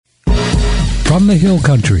From the hill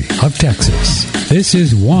country of Texas, this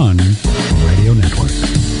is One Radio Network.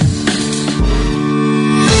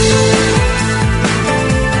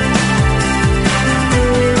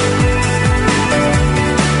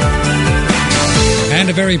 And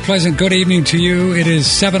a very pleasant good evening to you. It is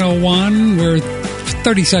 7:01. We're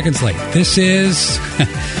 30 seconds late. This is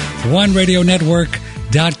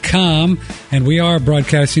OneRadioNetwork.com, and we are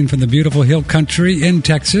broadcasting from the beautiful hill country in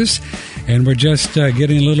Texas. And we're just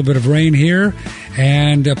getting a little bit of rain here.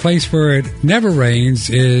 And a place where it never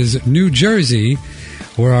rains is New Jersey,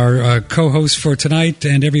 where our co-host for tonight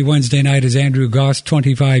and every Wednesday night is Andrew Gause,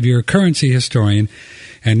 25-year currency historian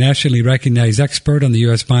and nationally recognized expert on the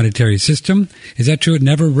U.S. monetary system. Is that true? It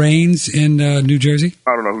never rains in New Jersey?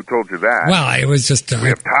 I don't know who told you that. Well, it was just... we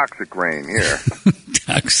have toxic rain here.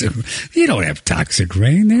 Toxic? You don't have toxic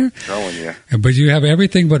rain there. I'm telling you. But you have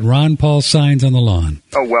everything but Ron Paul signs on the lawn.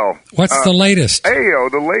 Oh, well. What's the latest?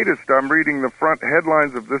 The latest. I'm reading the front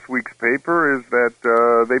headlines of this week's paper is that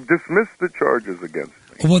they've dismissed the charges against me.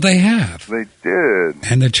 Well, they have. They did.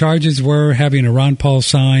 And the charges were having a Ron Paul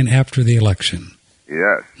sign after the election.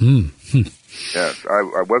 Yes. Mm-hmm. Yes.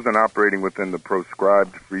 I wasn't operating within the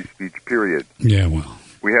proscribed free speech period. Yeah, well.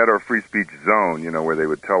 We had our free speech zone, where they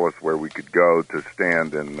would tell us where we could go to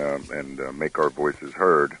stand and make our voices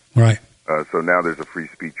heard. Right. So now there's a free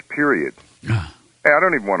speech period. Ah. Hey, I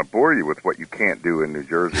don't even want to bore you with what you can't do in New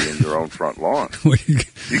Jersey in your own front lawn.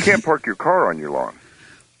 You can't park your car on your lawn.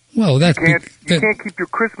 Well, you can't keep your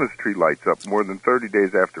Christmas tree lights up more than 30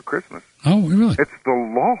 days after Christmas. Oh, really? It's the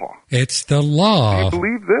law. It's the law. Do you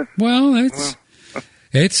believe this? Well,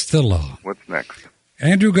 it's the law. What's next?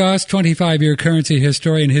 Andrew Gause, 25-year currency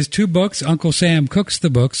historian. His two books, Uncle Sam Cooks the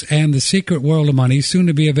Books and The Secret World of Money, soon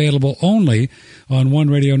to be available only on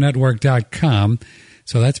OneRadioNetwork.com.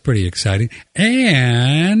 So that's pretty exciting.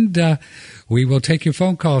 And we will take your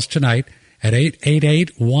phone calls tonight at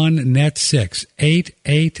 888-1-NET-6,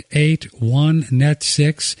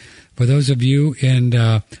 888-1-NET-6. For those of you in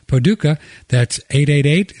Paducah, that's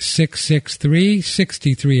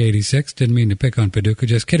 888-663-6386. Didn't mean to pick on Paducah,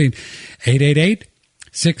 just kidding.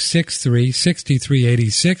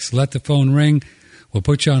 888-663-6386. Let the phone ring. We'll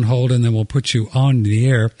put you on hold, and then we'll put you on the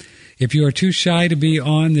air. If you are too shy to be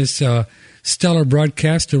on this stellar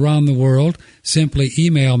broadcast around the world, simply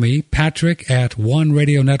email me,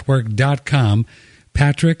 patrick@oneradionetwork.com,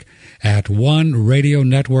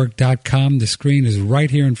 patrick@oneradionetwork.com. The screen is right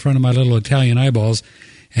here in front of my little Italian eyeballs,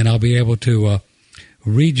 and I'll be able to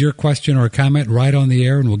read your question or comment right on the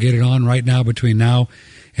air, and we'll get it on right now between now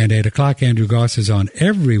and 8 o'clock. Andrew Gause is on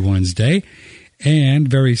every Wednesday, and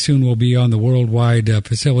very soon we'll be on the worldwide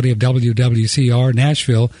facility of WWCR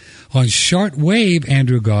Nashville on shortwave,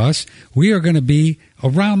 Andrew Gause. We are going to be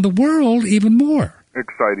around the world even more.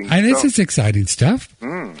 Exciting stuff. This is exciting stuff.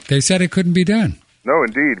 They said it couldn't be done. No,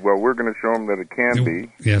 indeed. Well, we're going to show them that it can be.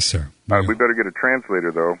 Yes, sir. We better get a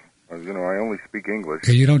translator, though. I only speak English.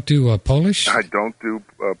 You don't do Polish? I don't do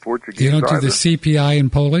Portuguese. You don't either. do the CPI in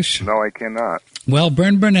Polish? No, I cannot. Well,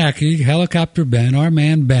 Ben Bernanke, Helicopter Ben, our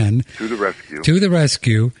man Ben. To the rescue. To the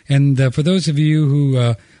rescue. And for those of you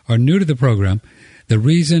who are new to the program, the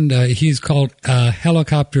reason he's called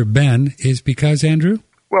Helicopter Ben is because, Andrew?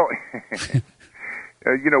 Well,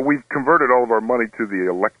 we've converted all of our money to the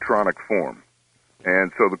electronic form.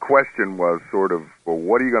 And so the question was sort of, well,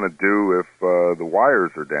 what are you going to do if the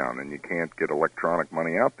wires are down and you can't get electronic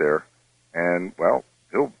money out there? And, well,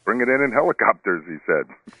 he'll bring it in helicopters, he said.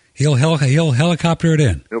 He'll helicopter it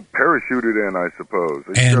in. He'll parachute it in, I suppose.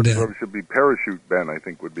 It should be Parachute Ben, I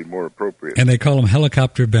think, would be more appropriate. And they call him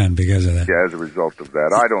Helicopter Ben because of that. Yeah, as a result of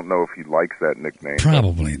that. I don't know if he likes that nickname.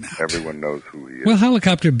 Probably not. Everyone knows who he is. Well,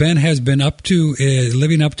 Helicopter Ben has been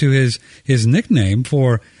living up to his nickname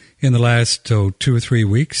for... in the last 2 or 3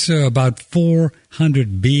 weeks, about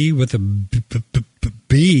 400B with a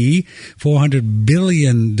B, $400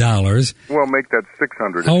 billion. Well, make that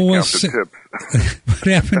 600 if you count the tips. What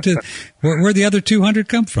happened to where'd the other 200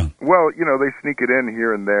 come from? Well, they sneak it in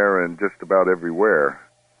here and there and just about everywhere.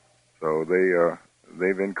 So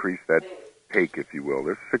they've increased that take, if you will.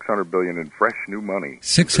 There's $600 billion in fresh new money.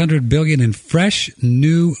 $600 billion in fresh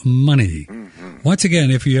new money. Mm-hmm. Once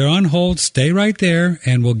again, if you're on hold, stay right there,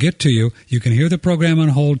 and we'll get to you. You can hear the program on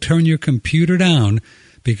hold. Turn your computer down,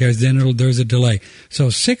 because then there's a delay. So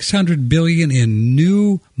 $600 billion in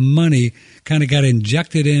new money kind of got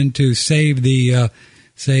injected in to save the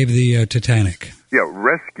Titanic. Yeah,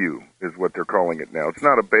 rescue is what they're calling it now. It's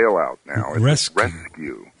not a bailout now. It's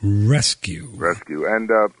rescue. And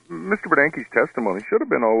Mr. Bernanke's testimony should have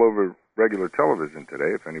been all over regular television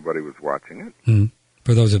today if anybody was watching it.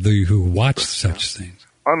 For those of you who watch such things.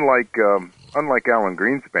 unlike Alan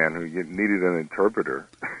Greenspan, who you needed an interpreter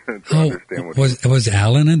to understand what was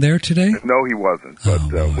Alan in there today? No, he wasn't. But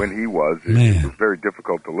when he was, it was very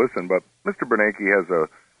difficult to listen. But Mr. Bernanke has a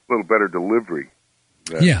little better delivery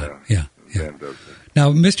than, than does.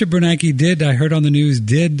 Now, Mr. Bernanke did, I heard on the news,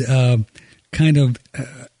 kind of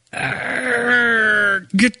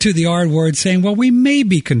get to the R word, saying, well, we may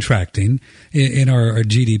be contracting in our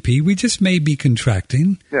GDP. We just may be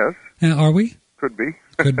contracting. Yes. Are we? Could be.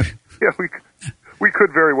 Could be. Yeah, we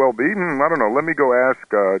could very well be. I don't know. Let me go ask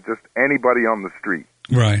just anybody on the street.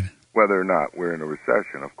 Right. Whether or not we're in a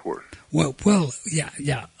recession, of course. Well,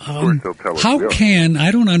 yeah. Of course they'll tell us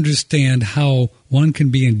I don't understand how one can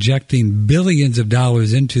be injecting billions of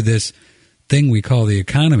dollars into this thing we call the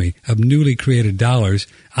economy of newly created dollars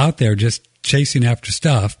out there just chasing after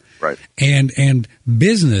stuff. Right. And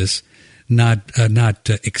business not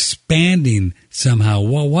expanding somehow.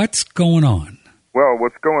 Well, what's going on? Well,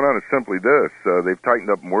 what's going on is simply this. They've tightened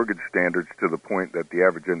up mortgage standards to the point that the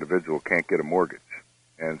average individual can't get a mortgage.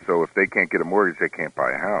 And so if they can't get a mortgage, they can't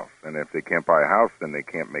buy a house. And if they can't buy a house, then they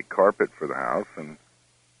can't make carpet for the house. And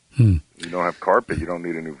you don't have carpet, you don't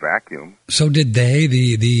need a new vacuum. So did they,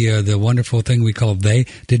 the wonderful thing we call they,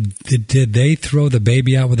 did they throw the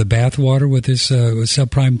baby out with the bathwater with this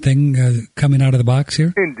subprime thing coming out of the box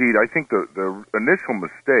here? Indeed. I think the initial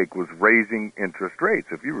mistake was raising interest rates.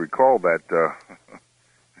 If you recall that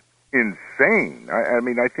insane. I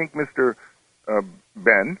mean, I think Mr.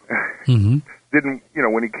 Ben didn't,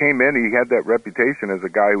 when he came in, he had that reputation as a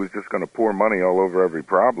guy who was just going to pour money all over every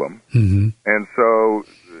problem. And so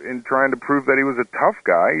in trying to prove that he was a tough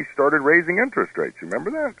guy, he started raising interest rates. You remember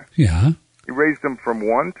that? Yeah. He raised them from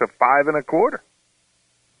 1 to 5 1/4.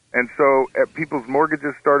 And so people's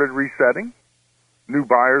mortgages started resetting. New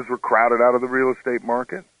buyers were crowded out of the real estate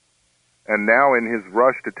market. And now in his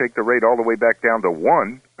rush to take the rate all the way back down to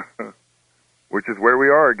 1, which is where we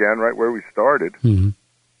are again, right where we started,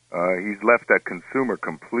 he's left that consumer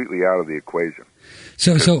completely out of the equation.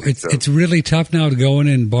 So it's really tough now to go in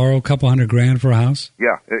and borrow a couple $100,000 for a house?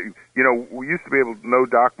 Yeah. We used to be able to no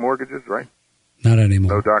doc mortgages, right? Not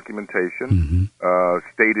anymore. No documentation.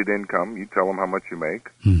 Stated income. You tell them how much you make.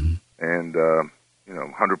 And,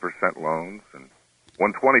 100% loans and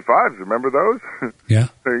 125s. Remember those? Yeah.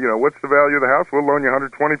 What's the value of the house? We'll loan you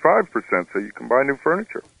 125% so you can buy new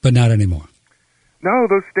furniture. But not anymore. No,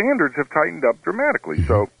 those standards have tightened up dramatically.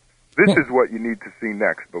 So this is what you need to see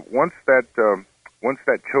next. But once that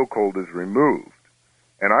chokehold is removed,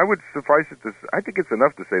 and I would suffice it to, I think it's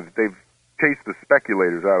enough to say that they've chased the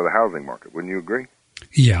speculators out of the housing market. Wouldn't you agree?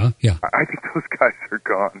 Yeah. I think those guys are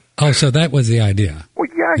gone. Oh, so that was the idea. Well,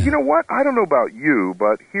 yeah. You know what? I don't know about you,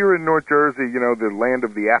 but here in North Jersey, the land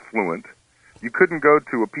of the affluent, you couldn't go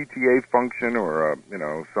to a PTA function or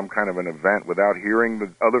some kind of an event without hearing the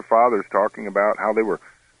other fathers talking about how they were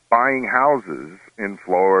buying houses in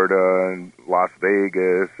Florida and Las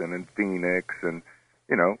Vegas and in Phoenix and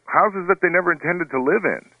houses that they never intended to live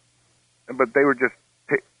in, but they were just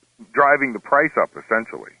driving the price up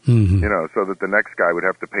essentially, so that the next guy would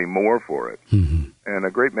have to pay more for it. And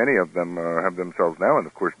a great many of them have themselves now in,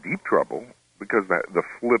 of course, deep trouble because the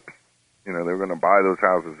flips. They're going to buy those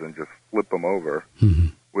houses and just flip them over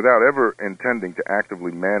without ever intending to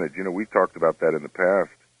actively manage. We've talked about that in the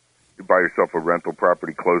past. You buy yourself a rental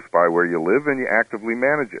property close by where you live and you actively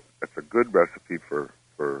manage it. That's a good recipe for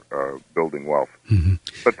building wealth.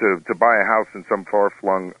 But to buy a house in some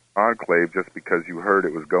far-flung enclave just because you heard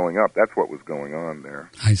it was going up, that's what was going on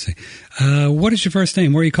there. I see. What is your first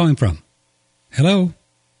name? Where are you calling from? Hello?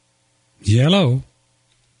 Hello?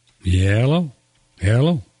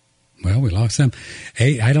 Well, we lost them.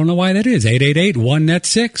 I don't know why that is.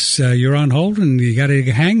 888-1-NET-6. You're on hold, and you got to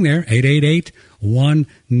hang there.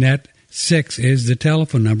 888-1-NET-6 is the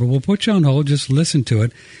telephone number. We'll put you on hold. Just listen to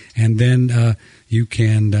it, and then you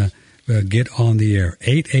can get on the air.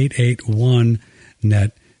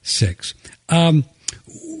 888-1-NET-6.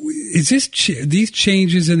 Is these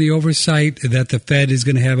changes in the oversight that the Fed is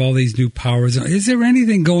going to have all these new powers? Is there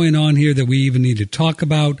anything going on here that we even need to talk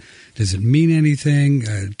about? Does it mean anything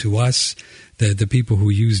to us, the people who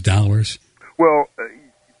use dollars? Well,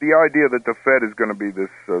 the idea that the Fed is going to be this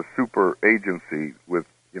super agency with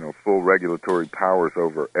full regulatory powers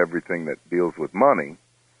over everything that deals with money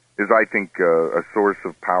is, I think, a source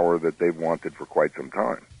of power that they've wanted for quite some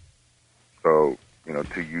time. So,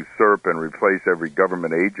 to usurp and replace every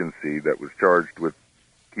government agency that was charged with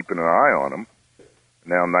keeping an eye on them,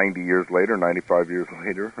 now 90 years later, 95 years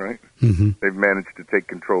later, right? They've managed to take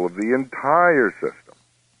control of the entire system.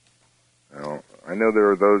 I know there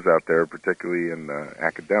are those out there, particularly in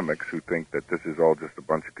academics, who think that this is all just a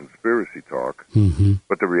bunch of conspiracy talk. Mm-hmm.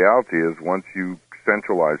 But the reality is, once you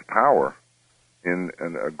centralize power in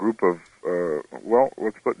a group of,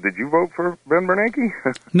 did you vote for Ben Bernanke?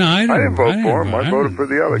 No, I didn't. I didn't vote for him. I voted for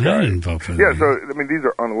the other guy. I didn't vote for Yeah, them. so, I mean, these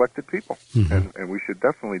are unelected people. Mm-hmm. And we should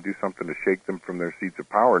definitely do something to shake them from their seats of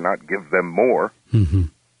power, not give them more. Mm-hmm.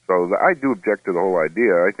 So I do object to the whole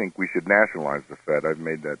idea. I think we should nationalize the Fed. I've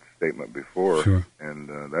made that statement before. Sure. And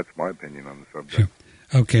that's my opinion on the subject.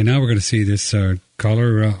 Sure. Okay, now we're going to see this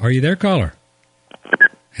caller. Are you there, caller?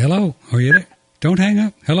 Hello? Are you there? Don't hang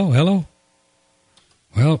up. Hello?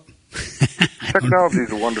 Well... Technology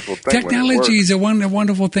is a wonderful thing. Technology is a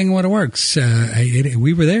wonderful thing when it works.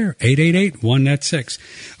 We were there. 888-1-NET-6.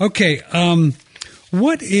 Okay,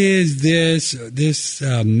 what is this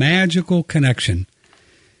magical connection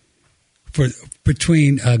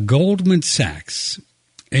between Goldman Sachs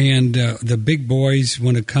and the big boys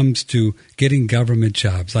when it comes to getting government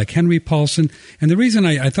jobs, like Henry Paulson? And the reason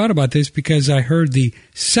I thought about this because I heard the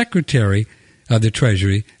Secretary of the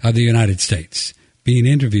Treasury of the United States being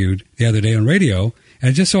interviewed the other day on radio,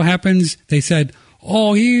 and it just so happens they said,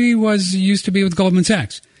 "Oh, he used to be with Goldman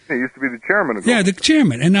Sachs." He used to be the chairman of Goldman. Yeah, the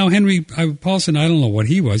chairman, and now Henry Paulson. I don't know what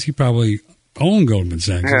he was. He probably owned Goldman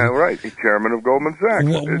Sachs. Yeah, right. He's chairman of Goldman Sachs.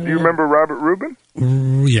 Do you remember Robert Rubin?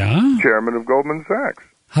 Yeah, chairman of Goldman Sachs.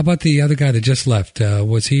 How about the other guy that just left?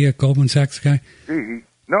 Was he a Goldman Sachs guy?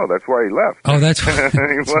 No, that's why he left. Oh, that's why.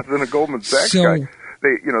 He wasn't a Goldman Sachs guy.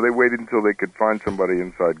 They waited until they could find somebody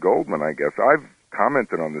inside Goldman, I guess. I've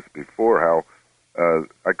commented on this before, how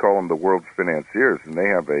I call them the world's financiers, and they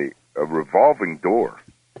have a revolving door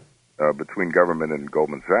between government and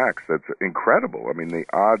Goldman Sachs that's incredible. I mean, the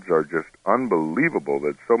odds are just unbelievable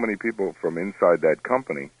that so many people from inside that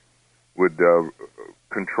company would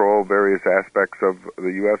control various aspects of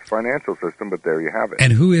the U.S. financial system, but there you have it.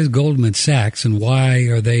 And who is Goldman Sachs, and why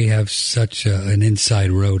are they have such an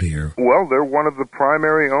inside road here? Well, they're one of the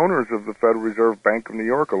primary owners of the Federal Reserve Bank of New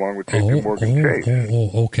York, along with J.P. Morgan Chase.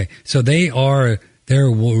 Okay. So they're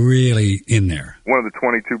really in there. One of the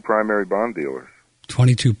 22 primary bond dealers.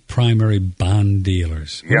 22 primary bond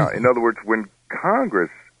dealers. Yeah, in other words, when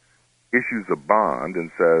Congress issues a bond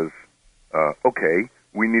and says, okay,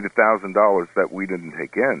 we need $1,000 that we didn't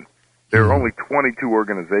take in, there are only 22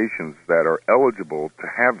 organizations that are eligible to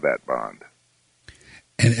have that bond.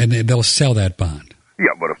 And they'll sell that bond.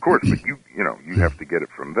 Yeah, but of course, but you have to get it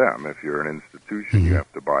from them. If you're an institution, you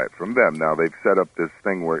have to buy it from them. Now, they've set up this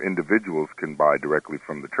thing where individuals can buy directly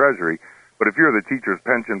from the Treasury, but if you're the teacher's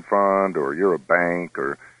pension fund, or you're a bank,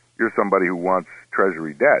 or you're somebody who wants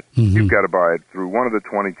Treasury debt, you've got to buy it through one of the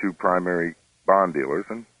 22 primary bond dealers,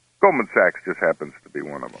 and Goldman Sachs just happens to be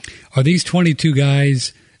one of them. Are these 22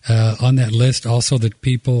 guys on that list also the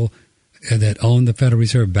people that own the Federal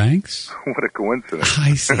Reserve banks? What a coincidence.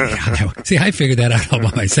 I see. See, I figured that out all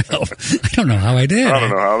by myself. I don't know how I did. I don't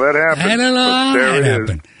know how that happened. I don't know how that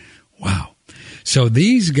happened. Wow. So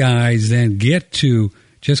these guys then get to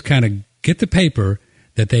just kind of get the paper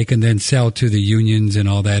that they can then sell to the unions and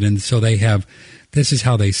all that. And so they have, this is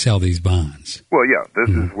how they sell these bonds. Well, yeah,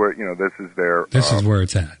 this is where, this is their... This is where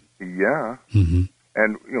it's at. Yeah. Mm-hmm.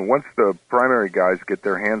 And, once the primary guys get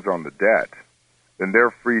their hands on the debt, then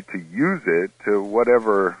they're free to use it to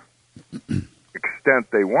whatever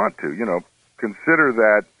extent they want to.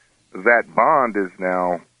 Consider that bond is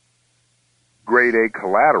now grade A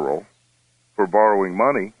collateral for borrowing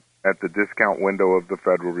money at the discount window of the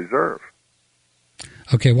Federal Reserve.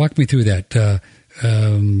 Okay, walk me through that.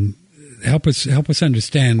 Help us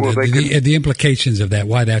understand the implications of that,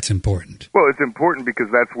 why that's important. Well, it's important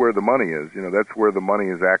because that's where the money is. That's where the money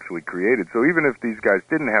is actually created. So even if these guys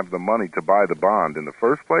didn't have the money to buy the bond in the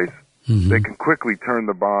first place, they can quickly turn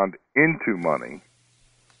the bond into money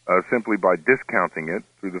simply by discounting it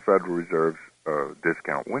through the Federal Reserve's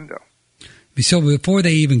discount window. So before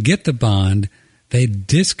they even get the bond, they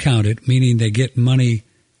discount it, meaning they get money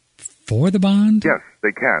for the bond? Yes,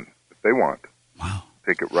 they can, if they want. Wow.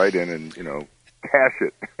 Take it right in and, cash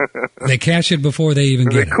it. They cash it before they even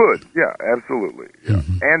get it. They could, yeah, absolutely. Yeah.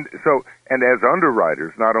 Mm-hmm. And as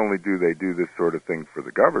underwriters, not only do they do this sort of thing for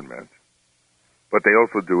the government, but they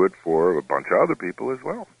also do it for a bunch of other people as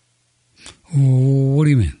well. What do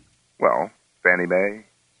you mean? Well, Fannie Mae,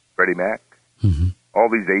 Freddie Mac, all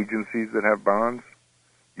these agencies that have bonds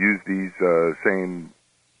use these same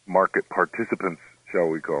market participants, shall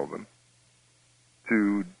we call them,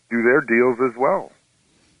 to do their deals as well.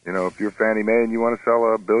 If you're Fannie Mae and you want to sell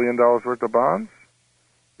 $1 billion worth of bonds,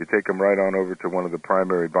 you take them right on over to one of the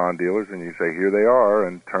primary bond dealers and you say, here they are,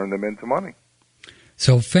 and turn them into money.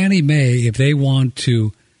 So Fannie Mae, if they want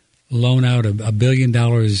to loan out $1 billion to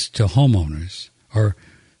homeowners, or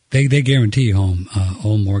they guarantee home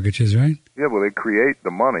mortgages, right? Yeah, well, they create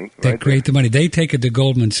the money. They create the money. They take it to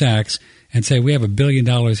Goldman Sachs and say, we have $1 billion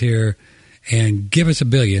here, and give us $1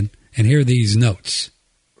 billion, and here are these notes.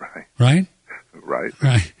 Right. Right? Right.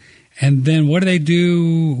 Right. And then what do they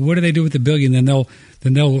do? What do they do with the $1 billion?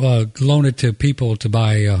 Then they'll loan it to people to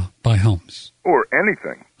buy homes Or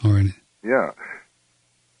anything. or Yeah.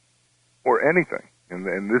 Or anything.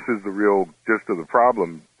 And this is the real gist of the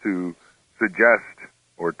problem, to suggest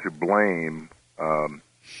or to blame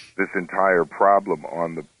this entire problem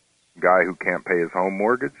on the guy who can't pay his home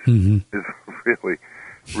mortgage is really,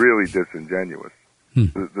 really disingenuous.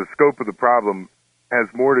 The scope of the problem has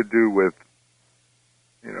more to do with,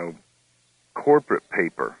 corporate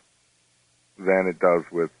paper than it does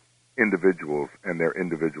with individuals and their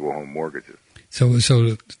individual home mortgages. So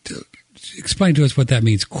explain to us what that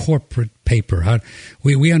means, corporate paper.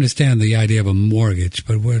 We understand the idea of a mortgage,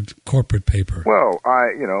 but what corporate paper? Well,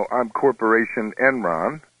 I'm Corporation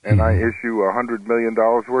Enron, and I issue $100 million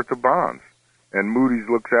worth of bonds. And Moody's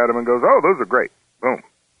looks at them and goes, oh, those are great. Boom.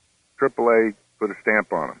 AAA, put a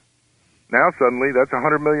stamp on them. Now suddenly that's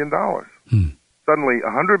 $100 million. Suddenly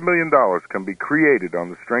 $100 million can be created on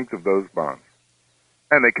the strength of those bonds.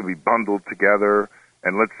 And they can be bundled together,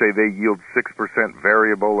 and let's say they yield 6%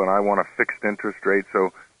 variable, and I want a fixed interest rate,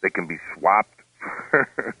 so they can be swapped.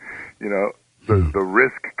 The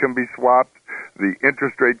risk can be swapped. The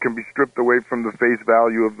interest rate can be stripped away from the face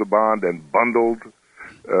value of the bond and bundled.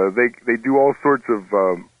 They do all sorts of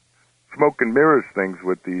smoke and mirrors things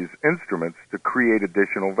with these instruments to create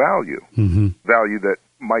additional value, value that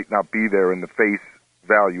might not be there in the face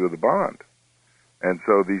value of the bond. And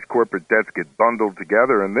so these corporate debts get bundled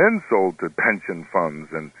together and then sold to pension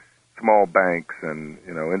funds and small banks and,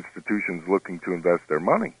 institutions looking to invest their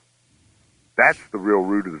money. That's the real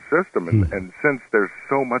root of the system. And since there's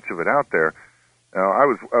so much of it out there, I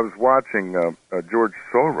was watching George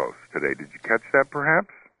Soros today. Did you catch that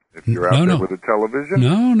perhaps? If you're out there with a television?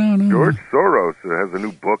 No. George Soros has a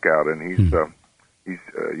new book out, and he's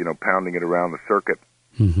pounding it around the circuit.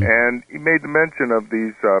 And he made the mention of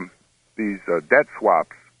these debt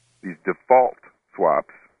swaps, these default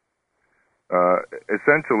swaps.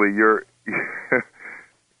 Essentially, you're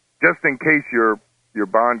just in case your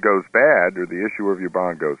bond goes bad, or the issuer of your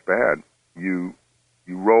bond goes bad, you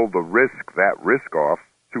roll that risk off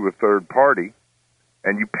to a third party,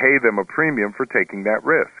 and you pay them a premium for taking that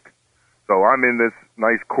risk. So I'm in this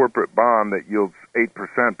nice corporate bond that yields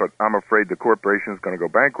 8%, but I'm afraid the corporation is going to go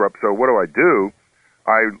bankrupt. So what do?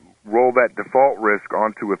 I roll that default risk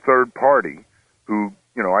onto a third party who,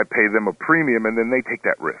 I pay them a premium, and then they take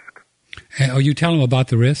that risk. Oh, you tell them about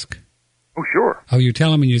the risk? Oh, sure. Oh, you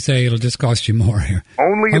tell them and you say it'll just cost you more here.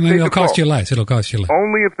 Only if they it'll default. Cost you less. It'll cost you less.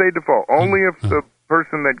 Only if they default. Only if the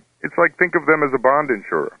person it's like, think of them as a bond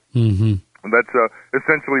insurer. And that's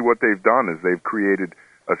essentially what they've done, is they've created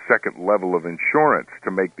a second level of insurance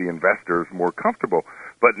to make the investors more comfortable.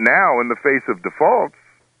 But now, in the face of defaults,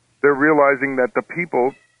 they're realizing that the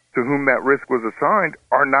people to whom that risk was assigned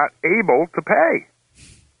are not able to pay.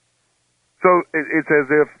 So it's as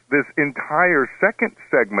if this entire second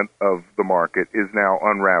segment of the market is now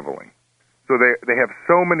unraveling. So they have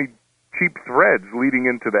so many cheap threads leading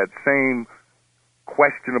into that same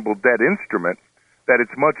questionable debt instrument that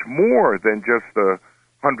it's much more than just the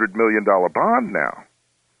 $100 million bond now.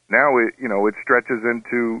 Now it stretches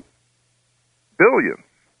into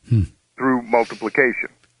billions through multiplication.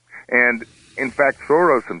 And in fact,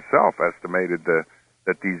 Soros himself estimated that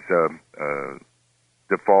these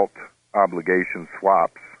default obligation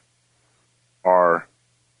swaps are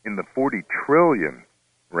in the 40 trillion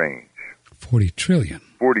range. 40 trillion.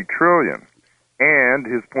 40 trillion. And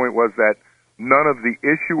his point was that none of the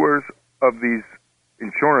issuers of these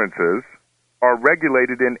insurances are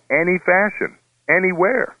regulated in any fashion,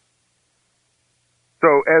 anywhere.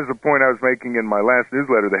 So as the point I was making in my last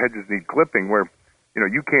newsletter, the hedges need clipping, where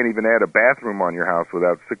you can't even add a bathroom on your house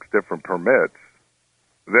without 6 different permits.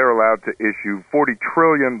 They're allowed to issue $40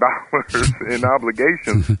 trillion in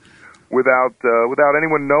obligations without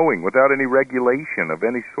anyone knowing, without any regulation of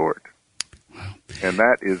any sort. Wow. And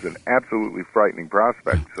that is an absolutely frightening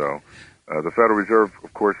prospect. So the Federal Reserve,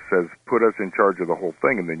 of course, says, put us in charge of the whole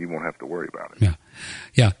thing, and then you won't have to worry about it.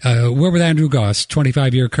 Yeah. We're with Andrew Gause,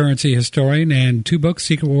 25-year currency historian, and 2 books,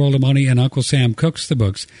 Secret World of Money and Uncle Sam Cooks the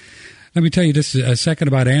Books. Let me tell you just a second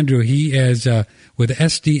about Andrew. He is with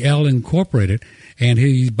SDL Incorporated, and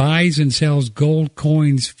he buys and sells gold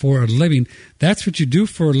coins for a living. That's what you do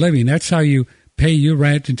for a living. That's how you pay your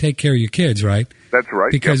rent and take care of your kids, right? That's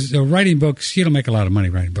right. Because writing books, you don't make a lot of money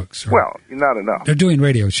writing books. Right? Well, not enough. They're doing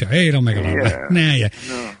radio show. Hey, you don't make a lot of money. Nah, yeah.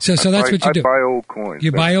 No. So that's what you do. I buy old coins.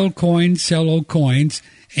 You buy old coins, sell old coins,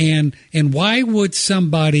 and why would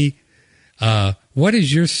somebody? What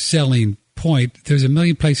is your selling point? There's a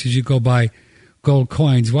million places you go buy gold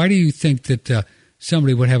coins. Why do you think that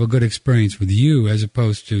somebody would have a good experience with you as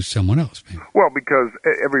opposed to someone else? Maybe? Well, because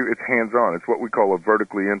it's hands-on. It's what we call a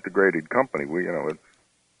vertically integrated company. It's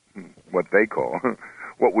what they call,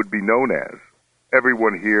 what would be known as.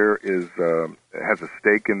 Everyone here has a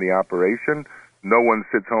stake in the operation. No one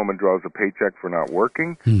sits home and draws a paycheck for not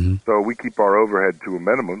working. Mm-hmm. So we keep our overhead to a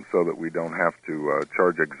minimum so that we don't have to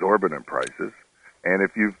charge exorbitant prices. And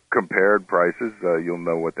if you've compared prices, you'll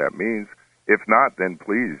know what that means. If not, then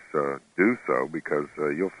please do so, because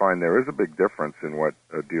you'll find there is a big difference in what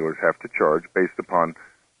dealers have to charge based upon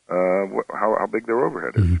how big their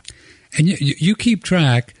overhead is. Mm-hmm. And you keep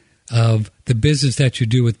track of the business that you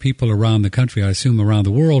do with people around the country, I assume around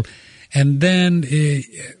the world, and then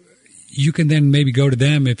you can then maybe go to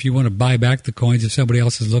them if you want to buy back the coins if somebody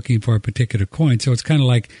else is looking for a particular coin. So it's kind of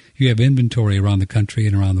like you have inventory around the country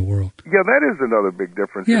and around the world. Yeah, that is another big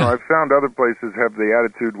difference. Yeah. I've found other places have the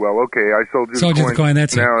attitude, well, okay, I sold you the coin,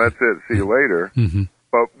 that's now that's it, see you later. Mm-hmm.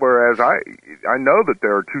 But whereas I know that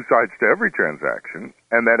there are two sides to every transaction,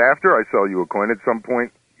 and that after I sell you a coin, at some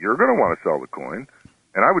point, you're going to want to sell the coin,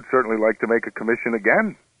 and I would certainly like to make a commission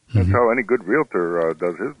again. That's how any good realtor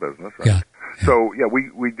does his business, right? Yeah. So,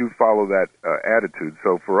 we do follow that attitude.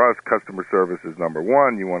 So for us, customer service is number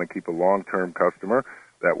one. You want to keep a long-term customer.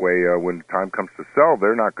 That way, when time comes to sell,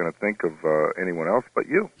 they're not going to think of anyone else but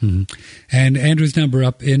you. Mm-hmm. And Andrew's number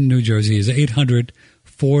up in New Jersey is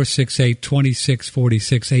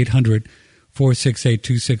 800-468-2646,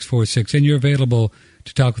 800-468-2646. And you're available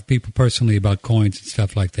to talk with people personally about coins and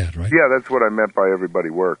stuff like that, right? Yeah, that's what I meant by everybody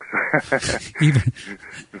works.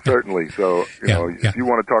 Certainly. So, if you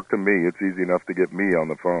want to talk to me, it's easy enough to get me on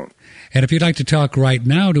the phone. And if you'd like to talk right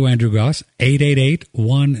now to Andrew Gause,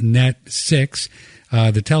 888-1-NET-6.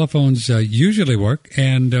 The telephones usually work,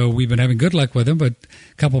 and we've been having good luck with them, but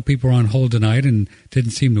a couple of people are on hold tonight and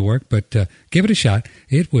didn't seem to work. But give it a shot.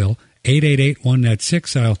 It will.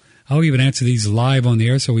 888-1-NET-6. I'll even answer these live on the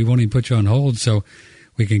air, so we won't even put you on hold, so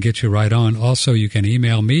we can get you right on. Also, you can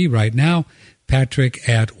email me right now,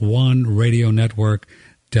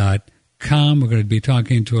 patrick@oneradionetwork.com. We're going to be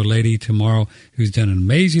talking to a lady tomorrow who's done an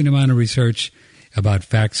amazing amount of research about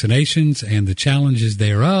vaccinations and the challenges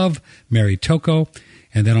thereof, Mary Toko.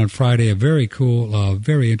 And then on Friday, a very cool,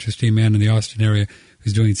 very interesting man in the Austin area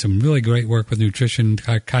who's doing some really great work with nutrition,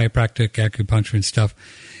 chiropractic, acupuncture and stuff.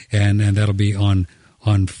 And that'll be on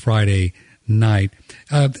Friday night.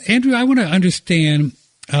 Andrew, I want to understand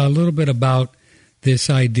a little bit about this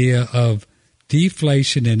idea of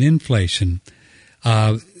deflation and inflation.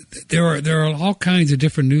 There are all kinds of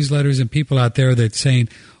different newsletters and people out there that's saying,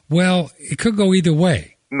 well, it could go either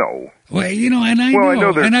way. No. Well, I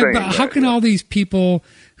know they're saying that. How can all these people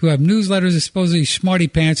who have newsletters and supposedly smarty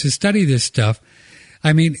pants and study this stuff,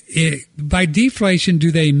 I mean, by deflation, do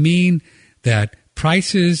they mean that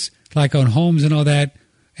prices, like on homes and all that,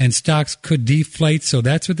 and stocks could deflate? So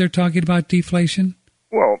that's what they're talking about, deflation?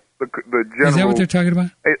 Well, the general... Is that what they're talking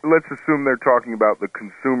about? Let's assume they're talking about the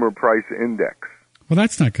consumer price index. Well,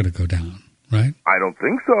 that's not going to go down, right? I don't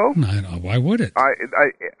think so. No, why would it? I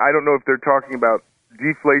don't know if they're talking about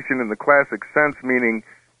deflation in the classic sense, meaning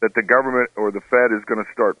that the government or the Fed is going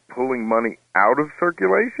to start pulling money out of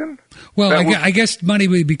circulation. Well, I guess money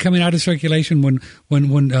would be coming out of circulation when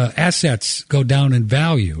assets go down in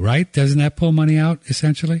value, right? Doesn't that pull money out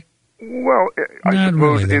essentially? Well, I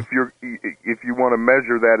suppose really, if you want to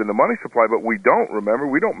measure that in the money supply, but we don't. Remember,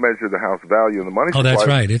 we don't measure the house value in the money supply. Oh, that's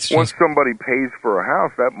right. Once somebody pays for a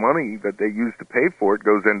house, that money that they use to pay for it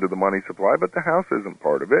goes into the money supply, but the house isn't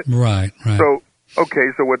part of it. Right. So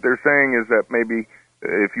what they're saying is that maybe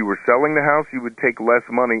if you were selling the house, you would take less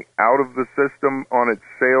money out of the system on its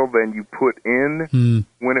sale than you put in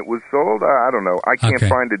when it was sold. I don't know. I can't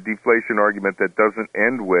find a deflation argument that doesn't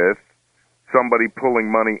end with somebody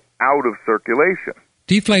pulling money out of circulation.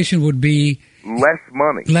 Deflation would be less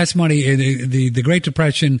money. Less money. The Great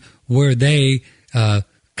Depression, where they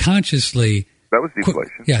consciously... That was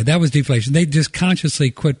deflation. That was deflation. They just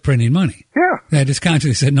consciously quit printing money. Yeah. They just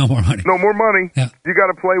consciously said no more money. No more money. Yeah. You got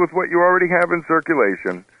to play with what you already have in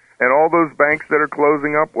circulation. And all those banks that are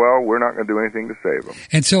closing up, well, we're not going to do anything to save them.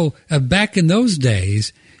 And so back in those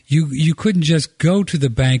days... You couldn't just go to the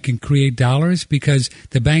bank and create dollars because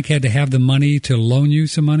the bank had to have the money to loan you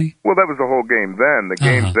some money? Well, that was the whole game then. The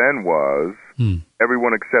game then was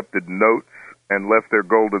everyone accepted notes and left their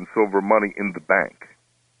gold and silver money in the bank.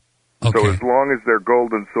 Okay. So as long as their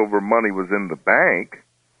gold and silver money was in the bank,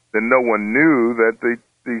 then no one knew that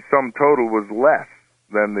the sum total was less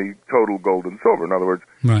than the total gold and silver. In other words,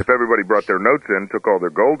 Right. if everybody brought their notes in, took all their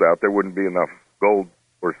gold out, there wouldn't be enough gold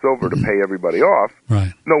or silver to pay everybody off.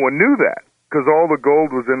 Right. No one knew that because all the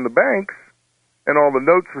gold was in the banks and all the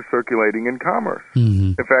notes were circulating in commerce.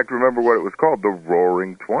 Mm-hmm. In fact, remember what it was called? The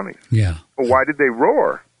Roaring Twenties. Yeah. Well, why did they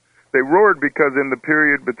roar? They roared because in the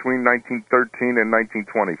period between 1913 and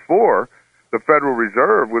 1924, the Federal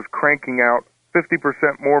Reserve was cranking out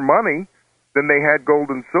 50% more money than they had gold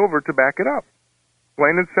and silver to back it up.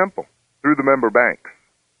 Plain and simple, through the member banks.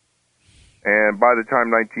 And by the time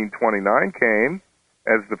 1929 came,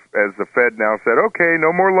 as the Fed now said, okay,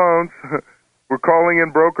 no more loans. We're calling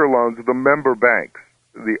in broker loans. The member banks,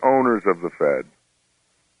 the owners of the Fed,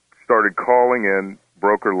 started calling in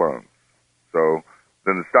broker loans. So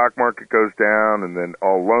then the stock market goes down, and then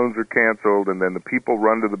all loans are canceled, and then the people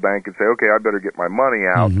run to the bank and say, okay, I better get my money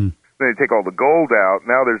out. Mm-hmm. Then they take all the gold out.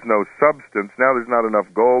 Now there's no substance. Now there's not enough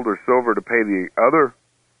gold or silver to pay the other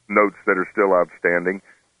notes that are still outstanding,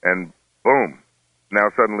 and boom. Now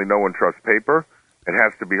suddenly no one trusts paper. It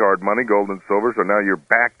has to be hard money, gold and silver, so now you're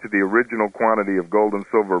back to the original quantity of gold and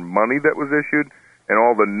silver money that was issued, and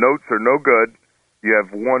all the notes are no good. You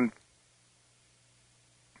have one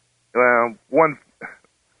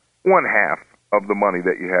half of the money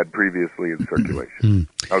that you had previously in circulation.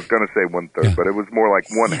 I was going to say 1/3, but it was more like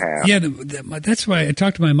one half. Yeah, that's why I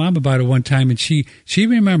talked to my mom about it one time, and she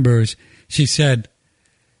remembers, she said,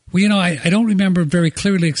 well, I don't remember very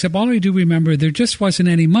clearly, except all I do remember, there just wasn't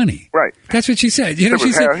any money. Right. That's what she said.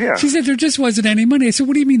 She said there just wasn't any money. I said,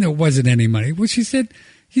 what do you mean there wasn't any money? Well, she said,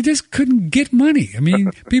 you just couldn't get money. I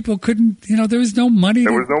mean, people couldn't, there was no money.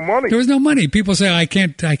 There was no money. There was no money. People say, I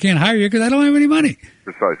can't hire you because I don't have any money.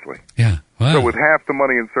 Precisely. Yeah. Wow. So with half the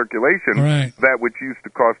money in circulation, right. that which used to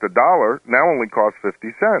cost $1 now only costs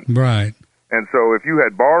 50 cents. Right. And so if you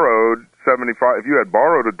had borrowed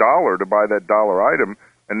 $1 to buy that dollar item,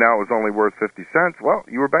 and now it was only worth 50 cents, well,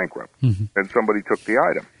 you were bankrupt, and somebody took the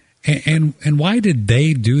item. And why did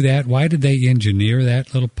they do that? Why did they engineer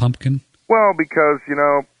that little pumpkin? Well, because,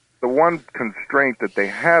 the one constraint that they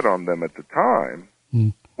had on them at the time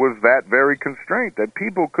was that very constraint, that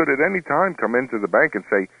people could at any time come into the bank and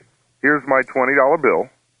say, here's my $20 bill,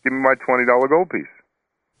 give me my $20 gold piece,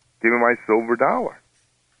 give me my silver dollar.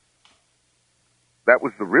 That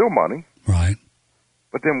was the real money. Right.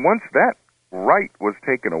 But then once that right was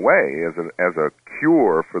taken away as a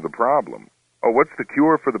cure for the problem. Oh, what's the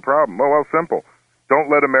cure for the problem? Oh, well, simple. Don't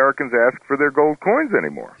let Americans ask for their gold coins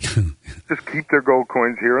anymore. Just keep their gold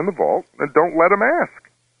coins here in the vault and don't let them ask.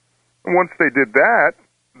 And once they did that,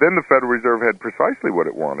 then the Federal Reserve had precisely what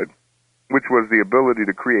it wanted, which was the ability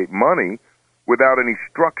to create money without any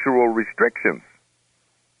structural restrictions.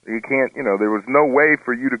 You can't, there was no way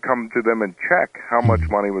for you to come to them and check how much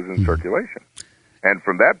money was in circulation. And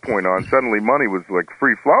from that point on, suddenly money was like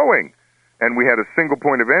free-flowing. And we had a single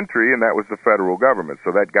point of entry, and that was the federal government.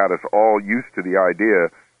 So that got us all used to the idea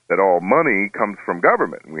that all money comes from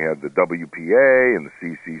government. We had the WPA and the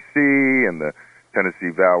CCC and the Tennessee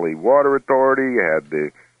Valley Water Authority. You had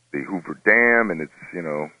the Hoover Dam and its,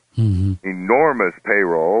 enormous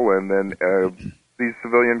payroll. And then these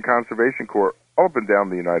civilian conservation corps up and down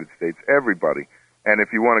the United States, everybody. And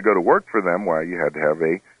if you want to go to work for them, well, you had to have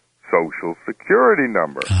a Social Security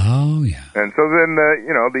number. Oh, yeah. And so then,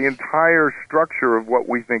 the entire structure of what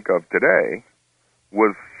we think of today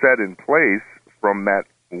was set in place from that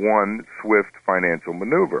one swift financial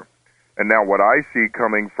maneuver. And now what I see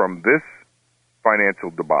coming from this financial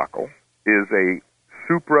debacle is a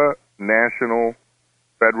supranational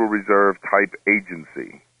Federal Reserve type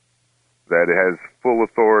agency that has full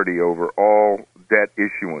authority over all debt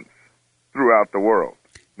issuance throughout the world,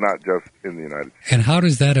 not just in the United States. And how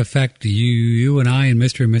does that affect you and I and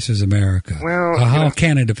Mr. and Mrs. America? Well, how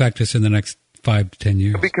can it affect us in the next 5 to 10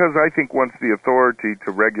 years? Because I think once the authority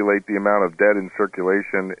to regulate the amount of debt in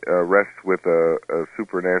circulation rests with a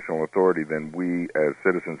supranational authority, then we as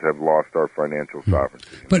citizens have lost our financial sovereignty.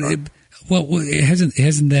 But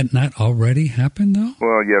hasn't that not already happened, though?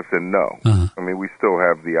 Well, yes and no. Uh-huh. I mean, we still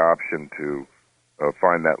have the option to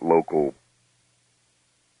find that local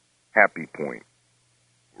happy point.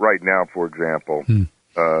 Right now, for example,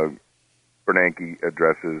 Bernanke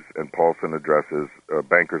addresses and Paulson addresses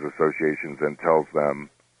bankers associations and tells them,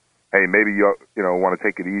 hey, maybe you want to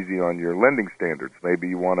take it easy on your lending standards. Maybe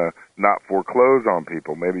you want to not foreclose on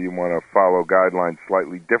people. Maybe you want to follow guidelines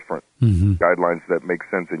slightly different, guidelines that make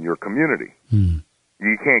sense in your community.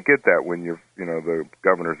 You can't get that when you're, the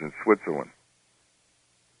governor's in Switzerland.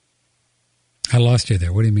 I lost you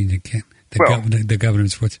there. What do you mean you can't? The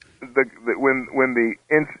governance. What's when the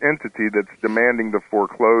entity that's demanding the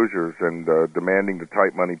foreclosures and demanding the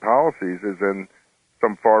tight money policies is in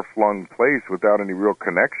some far-flung place without any real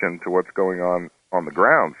connection to what's going on the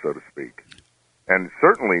ground, so to speak, and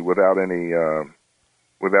certainly without any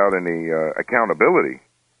accountability.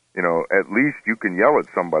 At least you can yell at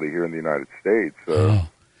somebody here in the United States.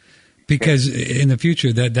 Because in the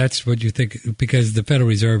future, that's what you think, because the Federal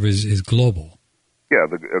Reserve is global. Yeah,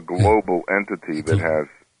 a global entity that has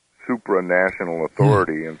supranational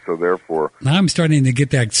authority, and so therefore... Now I'm starting to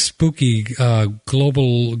get that spooky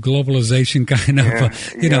globalization kind of,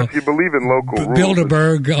 if you believe in local rules...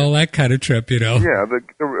 Bilderberg, all that kind of trip, Yeah, the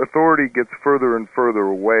authority gets further and further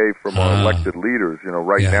away from our elected leaders.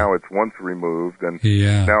 Right now it's once removed, and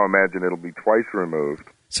now imagine it'll be twice removed.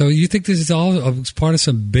 So you think this is all part of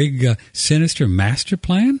some big, sinister master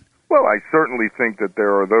plan? Well, I certainly think that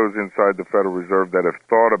there are those inside the Federal Reserve that have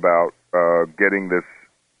thought about getting this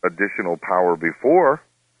additional power before,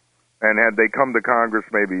 and had they come to Congress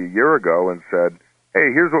maybe a year ago and said,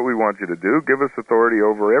 hey, here's what we want you to do, give us authority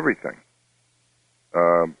over everything,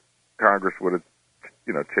 Congress would have,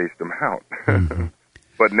 chased them out. Mm-hmm.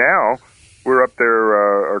 But now we're up there,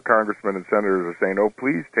 our congressmen and senators are saying, oh,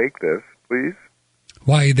 please take this, please.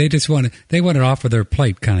 Why? They just want it off of their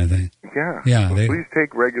plate kind of thing. Yeah. So please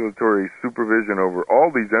take regulatory supervision over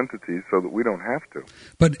all these entities so that we don't have to.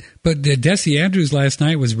 But Desi Andrews last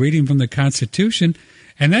night was reading from the Constitution,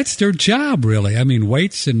 and that's their job, really. I mean,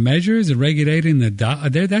 weights and measures and regulating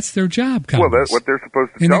that's their job, Congress. Well, that's what they're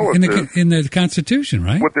supposed to tell us in the Constitution,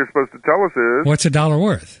 right? What they're supposed to tell us is... What's $1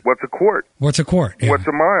 worth? What's a quart? What's a quart? Yeah. What's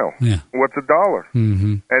a mile? Yeah. What's $1?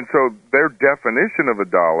 Mm-hmm. And so their definition of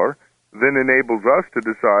 $1 then enables us to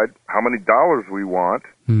decide how many dollars we want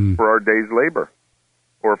for our day's labor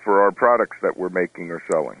or for our products that we're making or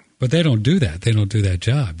selling. But they don't do that. They don't do that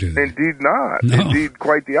job, do they? Indeed not. No. Indeed,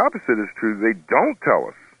 quite the opposite is true. They don't tell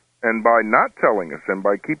us. And by not telling us and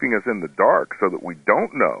by keeping us in the dark so that we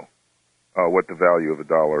don't know what the value of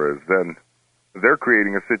 $1 is, then they're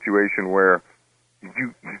creating a situation where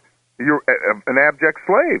you're an abject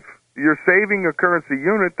slave. You're saving a currency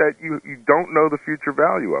unit that you don't know the future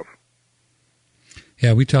value of.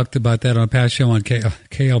 Yeah, we talked about that on a past show on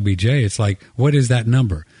KLBJ. It's like, what is that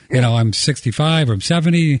number? Yeah. I'm 65 or I'm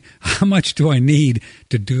 70. How much do I need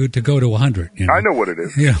to go to 100? I know what it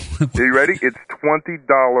is. Yeah. Are you ready? It's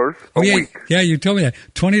 $20 a week. Yeah, you told me that.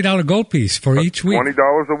 $20 gold piece for each week.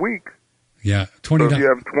 $20 a week. Yeah, $20. So if you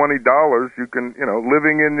have $20, you can,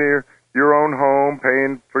 living in your own home,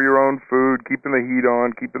 paying for your own food, keeping the heat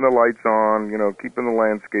on, keeping the lights on, keeping the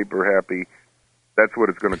landscaper happy. That's what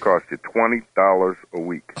it's going to cost you, $20 a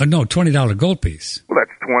week. No, $20 gold piece. Well,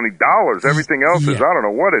 that's $20. Everything else is, I don't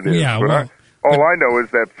know what it is. Yeah, but all I know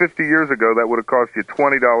is that 50 years ago, that would have cost you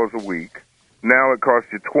 $20 a week. Now it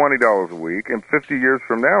costs you $20 a week, and 50 years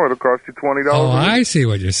from now, it'll cost you $20 a week. Oh, I see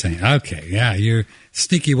what you're saying. Okay, yeah, your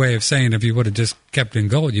sneaky way of saying if you would have just kept in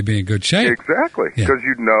gold, you'd be in good shape. Exactly, because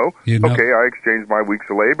you'd know, okay, I exchanged my weeks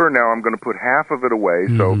of labor, now I'm going to put half of it away,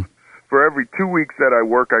 so for every 2 weeks that I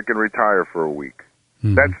work, I can retire for a week.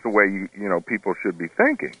 Mm-hmm. That's the way people should be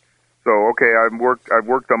thinking. So, okay, I've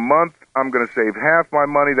worked a month. I'm going to save half my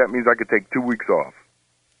money. That means I could take 2 weeks off.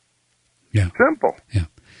 Yeah, simple. Yeah,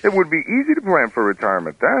 it would be easy to plan for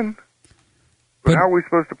retirement then. But how are we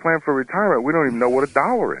supposed to plan for retirement? We don't even know what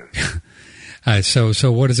 $1 is. So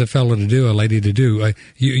what is a lady to do?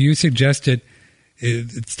 You suggested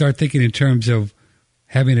start thinking in terms of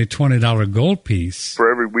having a $20 gold piece for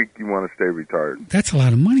every week you want to stay retired. That's a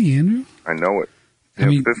lot of money, Andrew. I know it. I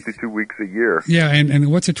mean, 52 weeks a year. Yeah,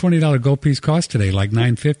 and what's a $20 gold piece cost today? Like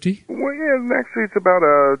 $9.50? Well, yeah, actually it's about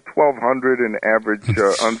 $1,200 in average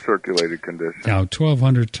uncirculated condition. Now,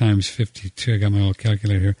 $1,200 times 52. I got my little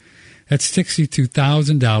calculator here. That's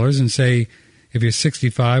 $62,000. And say if you're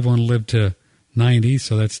 65, want to live to 90,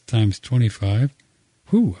 so that's times 25.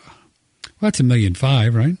 Whew. Well, that's $1.5 million,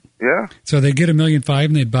 right? Yeah. So they get $1.5 million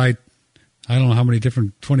and they'd buy, I don't know how many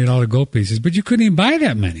different $20 gold pieces, but you couldn't even buy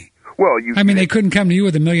that many. Well, they couldn't come to you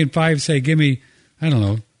with $1.5 million, say, give me, I don't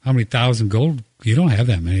know, how many thousand gold. You don't have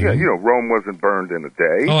that many. Yeah, right? Rome wasn't burned in a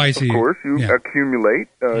day. Oh, I see. Of course, you accumulate.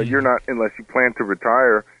 You're not, unless you plan to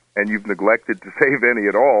retire and you've neglected to save any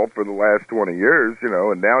at all for the last 20 years, and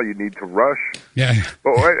now you need to rush. Yeah.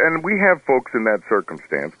 And we have folks in that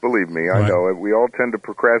circumstance, believe me, I know it. We all tend to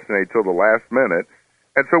procrastinate till the last minute.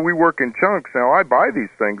 And so we work in chunks. Now, I buy these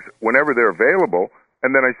things whenever they're available,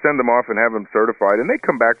 and then I send them off and have them certified, and they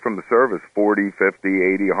come back from the service 40, 50,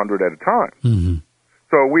 80, 100 at a time. Mm-hmm.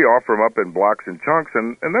 So we offer them up in blocks and chunks,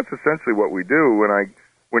 and that's essentially what we do when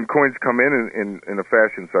coins come in a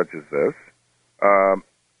fashion such as this.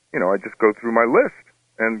 I just go through my list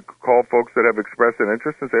and call folks that have expressed an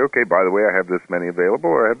interest and say, okay, by the way, I have this many available,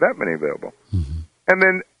 or I have that many available. Mm-hmm. And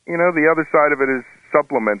then, the other side of it is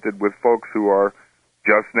supplemented with folks who are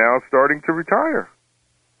just now starting to retire.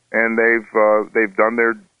 And they've done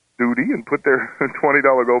their duty and put their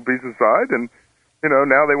 $20 gold piece aside, and,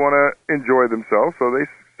 now they want to enjoy themselves, so they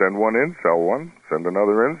send one in, sell one, send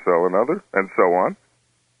another in, sell another, and so on.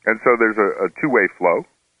 And so there's a two-way flow,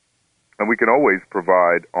 and we can always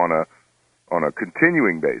provide on a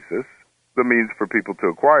continuing basis the means for people to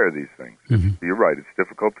acquire these things. Mm-hmm. You're right; it's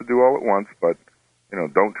difficult to do all at once, but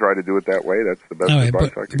don't try to do it that way. That's the best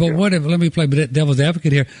advice I can give. But what if? Let me play devil's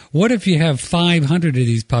advocate here. What if you have 500 of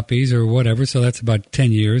these puppies or whatever? So that's about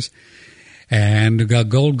 10 years, and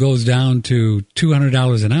gold goes down to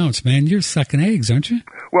 $200 an ounce. Man, you're sucking eggs, aren't you?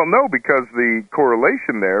 Well, no, because the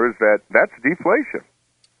correlation there is that's deflation.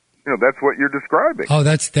 That's what you're describing. Oh,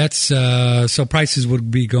 that's so prices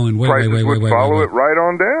would be going way follow it right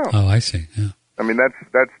on down. Oh, I see. Yeah. I mean, that's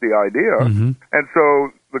the idea. Mm-hmm. And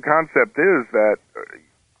so the concept is that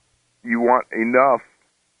you want enough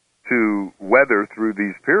to weather through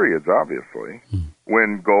these periods, obviously,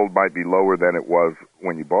 when gold might be lower than it was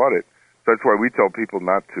when you bought it. So that's why we tell people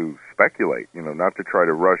not to speculate, not to try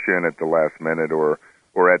to rush in at the last minute or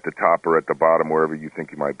at the top or at the bottom, wherever you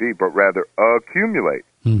think you might be, but rather accumulate.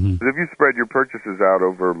 Mm-hmm. Because if you spread your purchases out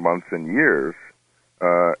over months and years,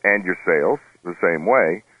 and your sales the same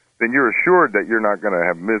way, then you're assured that you're not going to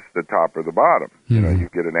have missed the top or the bottom. Mm-hmm. You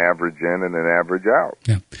get an average in and an average out.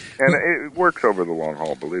 Yeah. And it works over the long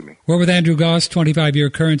haul, believe me. We're with Andrew Gause,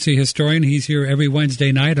 25-year currency historian. He's here every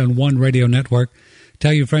Wednesday night on One Radio Network.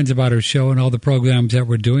 Tell your friends about our show and all the programs that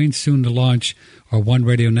we're doing. Soon to launch our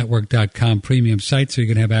OneRadioNetwork.com premium site so you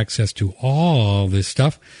can have access to all this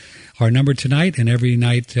stuff. Our number tonight and every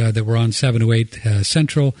night that we're on 7 to 8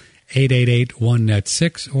 Central,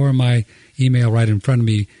 888-1NET6, or my email right in front of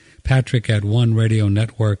me, Patrick at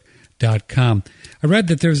OneRadioNetwork.com. I read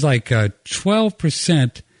that there's like a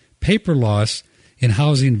 12% paper loss in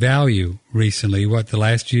housing value recently, the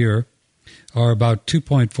last year, or about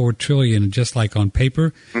 $2.4 trillion, just like on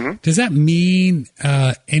paper. Mm-hmm. Does that mean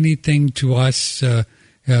anything to us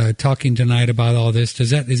talking tonight about all this?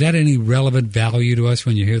 Is that any relevant value to us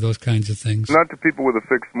when you hear those kinds of things? Not to people with a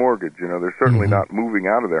fixed mortgage. They're certainly not moving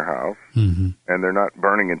out of their house, and they're not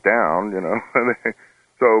burning it down,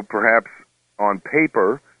 So perhaps on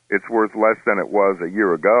paper it's worth less than it was a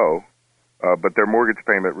year ago, but their mortgage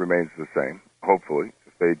payment remains the same, hopefully.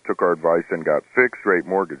 If they took our advice and got fixed-rate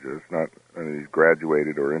mortgages, not these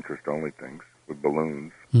graduated or interest-only things with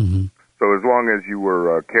balloons. Mm-hmm. So as long as you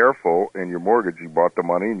were careful in your mortgage, you bought the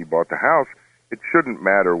money and you bought the house, it shouldn't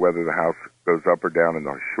matter whether the house goes up or down in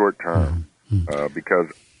the short term,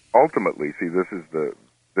 because ultimately, see, this is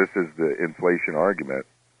the inflation argument.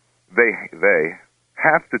 They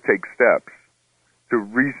have to take steps to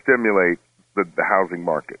re-stimulate the housing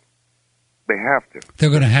market. They have to. They're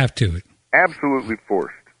going to have to. Absolutely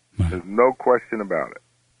forced. Wow. There's no question about it,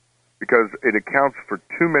 because it accounts for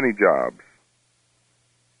too many jobs.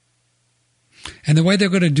 And the way they're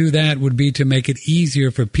going to do that would be to make it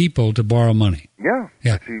easier for people to borrow money. Yeah.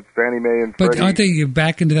 See, Fannie Mae and But Freddie. aren't they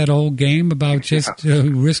back into that old game about just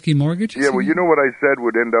risky mortgages? Yeah, well, what I said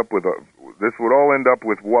would end up with this would all end up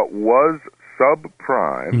with what was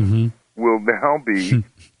subprime will now be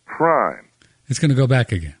prime. It's going to go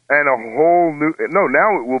back again. And a whole new... No,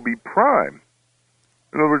 now it will be prime.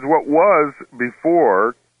 In other words, what was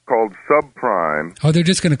before called subprime... Oh, they're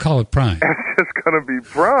just going to call it prime. It's just going to be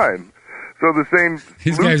prime. So the same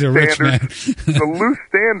These guys are rich, man. The loose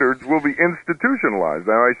standards will be institutionalized.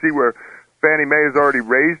 Now, I see where Fannie Mae has already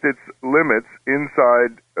raised its limits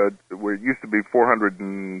inside where it used to be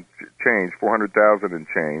 400,000 and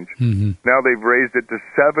change. Now they've raised it to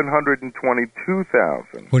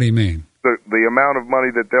 722,000. What do you mean? The amount of money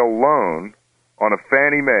that they'll loan on a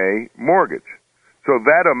Fannie Mae mortgage. So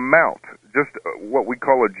that amount, just what we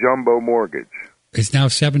call a jumbo mortgage, it's now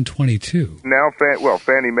 722. Now,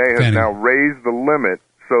 Fannie Mae has now raised the limit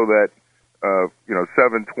so that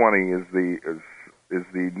 720 is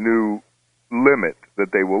the new limit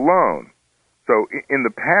that they will loan. So in the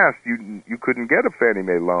past, you couldn't get a Fannie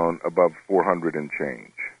Mae loan above 400 and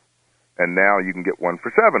change, and now you can get one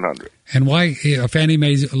for 700. And why Fannie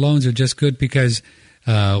Mae's loans are just good because?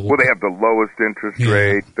 They have the lowest interest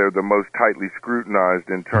rate. They're the most tightly scrutinized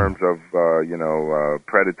in terms of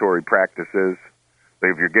predatory practices.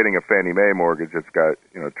 If you're getting a Fannie Mae mortgage, it's got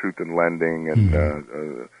truth in lending and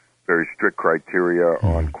very strict criteria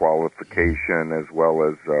on qualification as well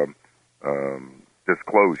as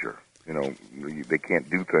disclosure. they can't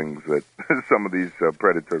do things that some of these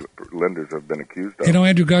predatory lenders have been accused of.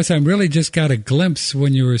 Andrew Gause, I really just got a glimpse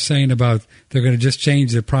when you were saying about they're going to just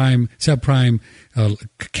change the prime, subprime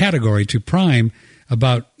category to prime,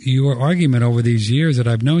 about your argument over these years that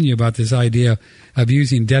I've known you about this idea of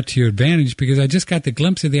using debt to your advantage, because I just got the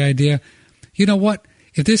glimpse of the idea, you know what,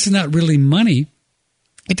 if this is not really money,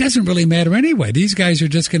 it doesn't really matter anyway. These guys are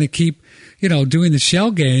just going to keep, doing the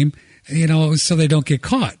shell game, so they don't get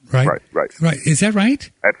caught, right? Right. Is that right?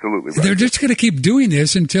 Absolutely right. They're just going to keep doing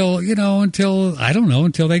this until they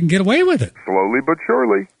can get away with it. Slowly but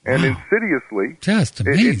surely and insidiously. Just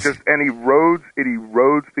amazing. It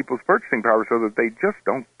erodes people's purchasing power so that they just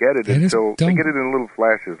don't get it until they get it in little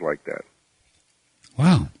flashes like that.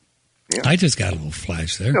 Wow. Yeah. I just got a little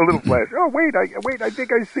flash there. A little flash. Oh, wait, I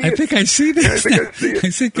think I see it. I think I see this. I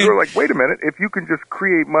see it. We're like, wait a minute. If you can just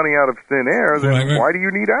create money out of thin air, then why do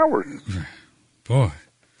you need ours? Boy.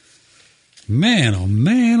 Man, oh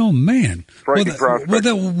man, oh man. Frightening prospect.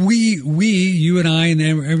 You and I and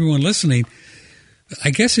everyone listening, I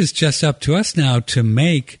guess it's just up to us now to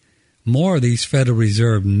make more of these Federal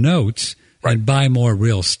Reserve notes and buy more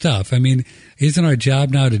real stuff. I mean, isn't our job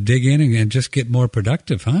now to dig in and just get more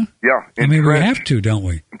productive, huh? Yeah. I mean, we have to, don't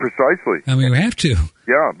we? Precisely. I mean, we have to.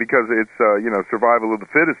 Yeah, because it's, survival of the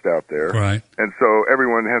fittest out there. Right. And so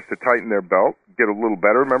everyone has to tighten their belt, get a little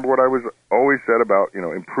better. Remember what I was always said about,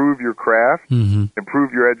 improve your craft,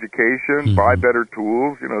 improve your education, buy better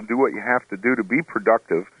tools, do what you have to do to be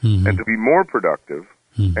productive and to be more productive.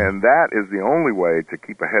 And that is the only way to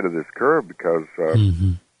keep ahead of this curve, because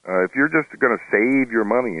if you're just going to save your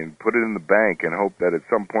money and put it in the bank and hope that at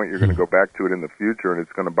some point you're going to go back to it in the future and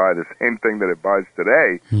it's going to buy the same thing that it buys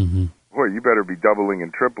today, boy, you better be doubling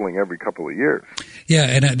and tripling every couple of years. Yeah,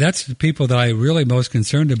 and that's the people that I'm really most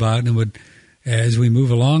concerned about, and would, as we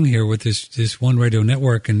move along here with this One Radio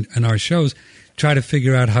Network and our shows, try to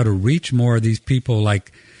figure out how to reach more of these people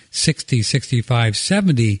like 60, 65,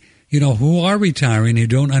 70, who are retiring, who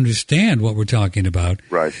don't understand what we're talking about.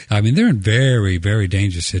 Right. I mean, they're in very, very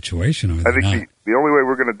dangerous situation over there. I think the only way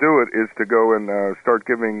we're going to do it is to go and start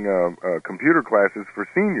giving computer classes for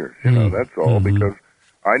seniors. That's all, because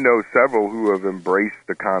I know several who have embraced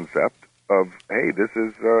the concept of, hey, this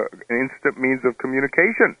is an instant means of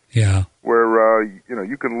communication. Yeah. Where,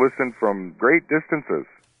 you can listen from great distances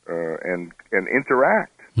and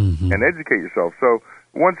interact and educate yourself. So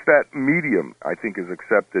once that medium, I think, is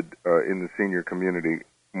accepted in the senior community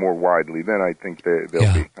more widely, then I think they'll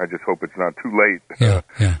be. I just hope it's not too late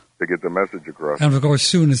to get the message across. And, of course,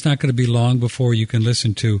 soon it's not going to be long before you can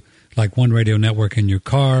listen to, like, One Radio Network in your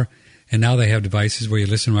car. And now they have devices where you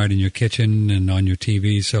listen right in your kitchen and on your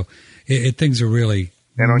TV. So things are really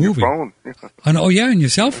on moving. Your phone. And your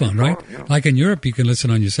cell phone, right? Yeah. Like in Europe, you can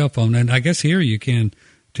listen on your cell phone. And I guess here you can,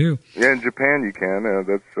 too. Yeah, in Japan you can.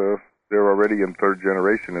 They're already in third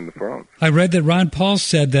generation in the phones. I read that Ron Paul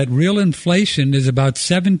said that real inflation is about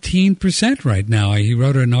 17% right now. He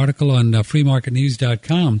wrote an article on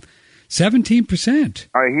freemarketnews.com. 17%.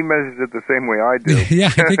 He measures it the same way I do. Yeah,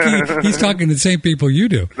 I think he's talking to the same people you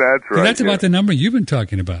do. That's right. So that's about the number you've been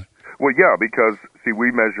talking about. Well, yeah, because, see,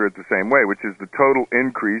 we measure it the same way, which is the total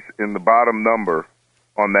increase in the bottom number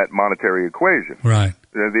on that monetary equation. Right.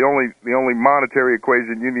 The only monetary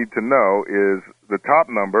equation you need to know is the top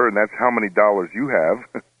number, and that's how many dollars you have,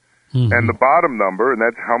 and the bottom number, and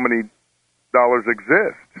that's how many dollars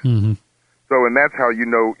exist. So, and that's how you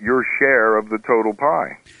know your share of the total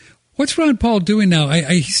pie. What's Ron Paul doing now?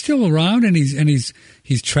 He's still around, and he's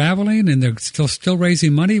traveling, and they're still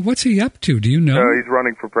raising money. What's he up to? Do you know? He's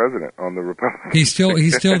running for president on the Republican. He's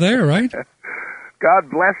still there, right?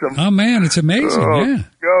 God bless him. Oh man, it's amazing. Yeah.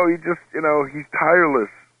 He just he's tireless.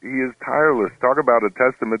 He is tireless. Talk about a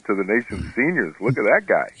testament to the nation's seniors. Look at that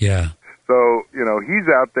guy. Yeah. So he's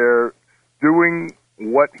out there doing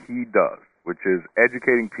what he does, which is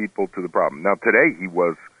educating people to the problem. Now today he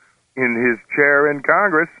was in his chair in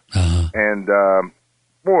Congress, and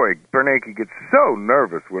boy, Bernanke gets so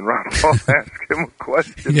nervous when Ron Paul asks him a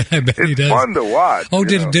question. Yeah, I bet he does. It's fun to watch. Oh,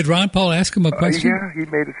 did Ron Paul ask him a question? Yeah, he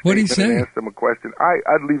made a statement. What did he say? And asked him a question.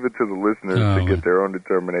 I'd leave it to the listeners to get their own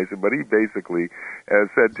determination, but he basically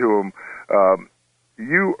said to him,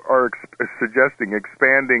 you are suggesting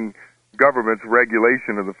expanding government's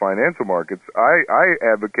regulation of the financial markets. I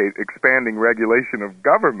advocate expanding regulation of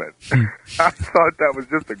government. I thought that was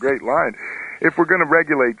just a great line. If we're going to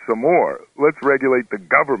regulate some more, let's regulate the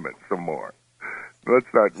government some more. Let's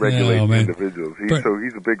not regulate individuals.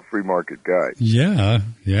 He's a big free market guy. Yeah.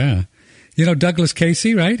 Douglas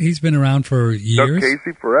Casey, right? He's been around for years. Doug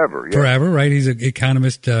Casey, forever. Yeah. Forever, right? He's an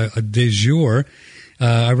economist de jour.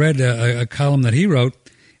 I read a column that he wrote,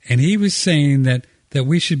 and he was saying that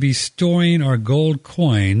we should be storing our gold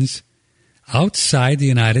coins outside the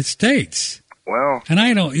United States. Well, and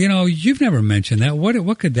I don't, you've never mentioned that.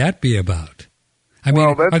 What could that be about? I mean,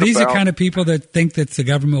 are these the kind of people that think that the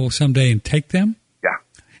government will someday take them? Yeah.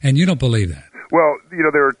 And you don't believe that? Well,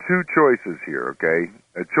 there are two choices here, okay?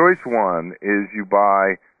 Choice one is you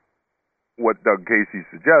buy what Doug Casey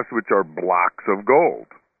suggests, which are blocks of gold.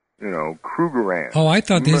 Krugerrand. Oh, I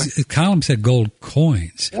thought this column said gold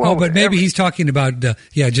coins. Well, but maybe he's talking about,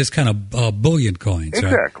 just kind of bullion coins,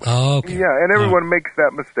 exactly. Right? Oh, okay. Yeah, and everyone makes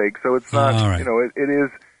that mistake, so it's not, right. It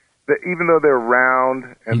is, that even though they're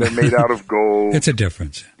round and they're made out of gold. It's a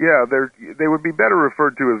difference. Yeah, they would be better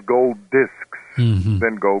referred to as gold discs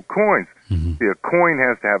than gold coins. Mm-hmm. See, a coin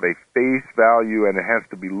has to have a face value and it has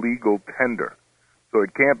to be legal tender. So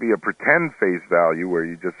it can't be a pretend face value where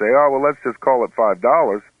you just say, oh, well, let's just call it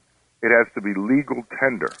 $5. It has to be legal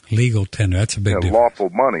tender. Legal tender, that's a big difference. Lawful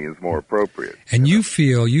money is more appropriate. And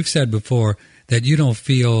you've said before that you don't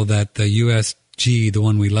feel that the USG, the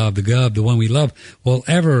one we love, the Gov, the one we love, will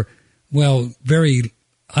ever, very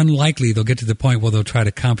unlikely they'll get to the point where they'll try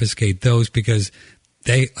to confiscate those because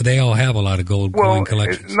they all have a lot of gold coin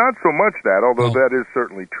collections. Not so much that, although that is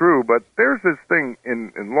certainly true, but there's this thing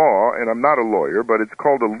in law, and I'm not a lawyer, but it's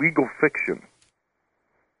called a legal fiction.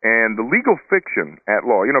 And the legal fiction at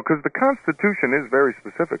law, because the Constitution is very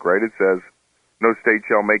specific, right? It says, no state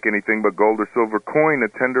shall make anything but gold or silver coin a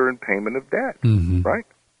tender in payment of debt, right?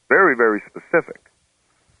 Very, very specific.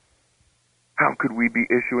 How could we be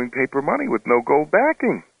issuing paper money with no gold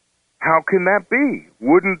backing? How can that be?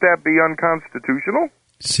 Wouldn't that be unconstitutional?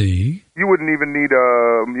 See? You wouldn't even need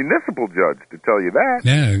a municipal judge to tell you that.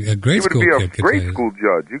 Yeah, a grade school kid. You would be a grade school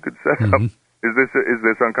judge. You could say, is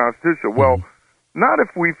this unconstitutional? Well, not if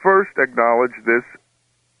we first acknowledge this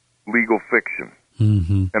legal fiction.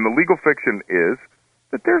 And the legal fiction is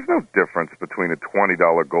that there's no difference between a $20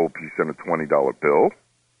 gold piece and a $20 bill.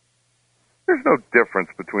 There's no difference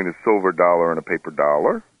between a silver dollar and a paper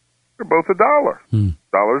dollar. They're both a dollar.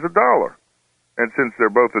 Dollar's a dollar. And since they're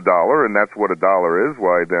both a dollar, and that's what a dollar is,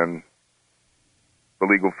 why then the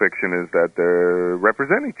legal fiction is that they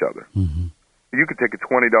represent each other. You could take a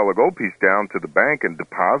 $20 gold piece down to the bank and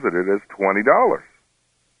deposit it as $20.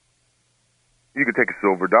 You could take a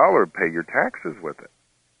silver dollar and pay your taxes with it.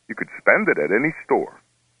 You could spend it at any store,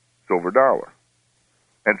 silver dollar.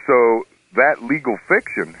 And so that legal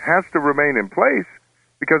fiction has to remain in place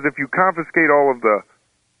because if you confiscate all of the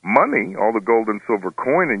money, all the gold and silver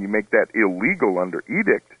coin, and you make that illegal under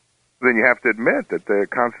edict, then you have to admit that the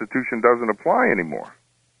Constitution doesn't apply anymore.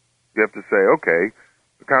 You have to say, okay,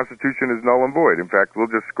 the Constitution is null and void. In fact, we'll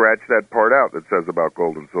just scratch that part out that says about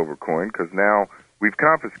gold and silver coin because now we've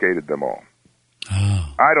confiscated them all.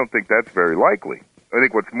 Oh. I don't think that's very likely. I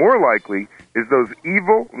think what's more likely is those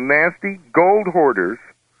evil, nasty gold hoarders,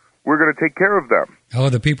 we're going to take care of them. Oh,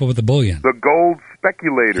 the people with the bullion. The gold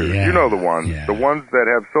speculators. Yeah, you know the ones. Yeah. The ones that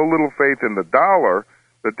have so little faith in the dollar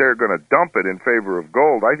that they're going to dump it in favor of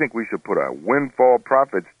gold. I think we should put a windfall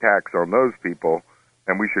profits tax on those people,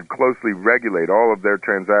 and we should closely regulate all of their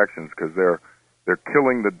transactions because they're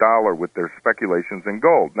killing the dollar with their speculations in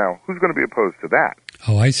gold. Now, who's going to be opposed to that?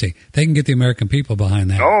 Oh, I see. They can get the American people behind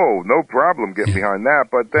that. Oh, no problem getting behind that.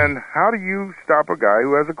 But then how do you stop a guy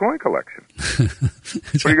who has a coin collection?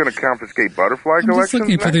 Are you going to confiscate butterfly collections? I'm just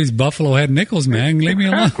looking for these buffalo head nickels, man. Leave me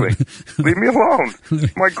alone. Leave me alone.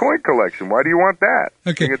 My coin collection. Why do you want that?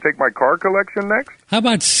 Okay. You going to take my car collection next? How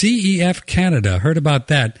about CEF Canada? Heard about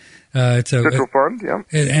that. It's a Central Fund, yeah.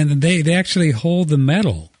 And they actually hold the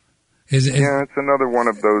medal. Yeah, it's another one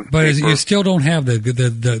of those. But you still don't have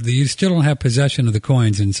you still don't have possession of the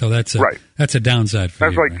coins, and so that's a downside for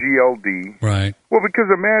you. That's like right? GLD, right? Well, because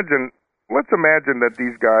let's imagine that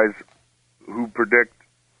these guys who predict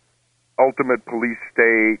ultimate police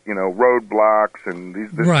state, roadblocks and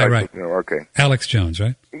this right. Of, okay, Alex Jones,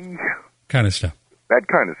 right? Yeah, kind of stuff. That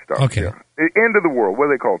kind of stuff. Okay. Yeah. End of the world. What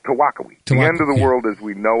do they call it? Tawakawi. The end of the world as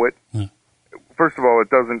we know it. First of all, it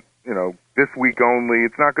doesn't. This week only.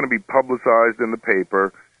 It's not going to be publicized in the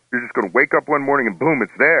paper. You're just going to wake up one morning and boom,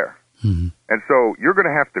 it's there. And so you're going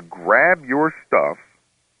to have to grab your stuff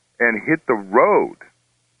and hit the road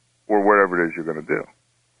or whatever it is you're going to do.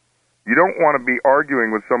 You don't want to be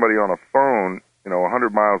arguing with somebody on a phone,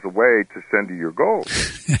 100 miles away to send you your gold.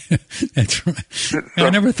 That's right. So, I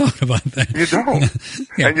never thought about that. You don't.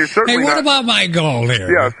 Yeah. And you're certainly what about my gold here?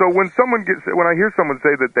 Yeah, so when I hear someone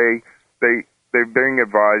say that they're being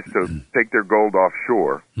advised to take their gold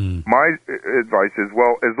offshore, my advice is,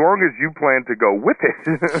 well, as long as you plan to go with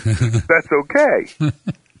it, that's okay.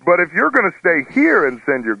 But if you're going to stay here and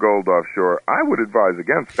send your gold offshore, I would advise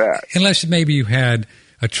against that. Unless maybe you had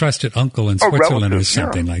a trusted uncle in Switzerland or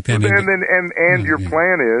something like that. And your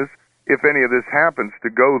plan is, if any of this happens, to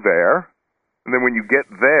go there, and then when you get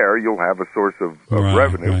there, you'll have a source of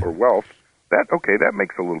revenue or wealth. That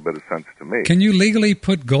makes a little bit of sense to me. Can you legally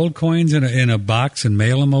put gold coins in a box and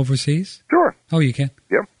mail them overseas? Sure. Oh, you can?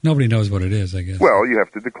 Yep. Nobody knows what it is, I guess. Well, you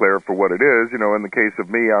have to declare for what it is. In the case of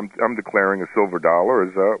me, I'm declaring a silver dollar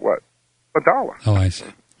as a dollar. Oh, I see.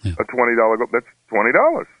 Yeah. A $20 gold, that's $20.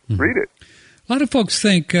 Mm-hmm. Read it. A lot of folks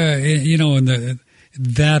think,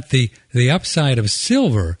 that the upside of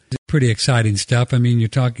silver is pretty exciting stuff. I mean, you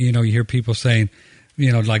hear people saying,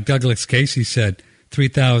 like Douglas Casey said,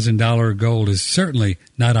 $3,000 gold is certainly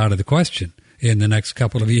not out of the question in the next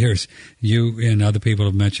couple of years. You and other people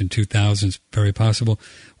have mentioned 2,000 is very possible.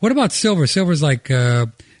 What about silver? Silver's like, $16,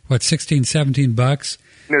 $17?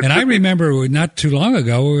 And I remember not too long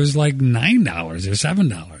ago, it was like $9 or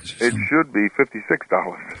 $7. It should be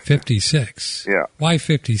 $56. 56? Yeah. Why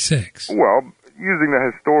 56? Well, using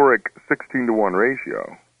the historic 16-to-1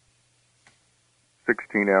 ratio,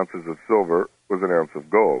 16 ounces of silver was an ounce of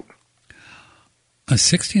gold.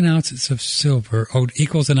 16 ounces of silver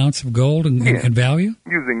equals an ounce of gold in value?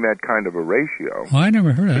 Using that kind of a ratio. Well, I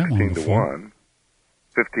never heard of that one before. 16 to 1,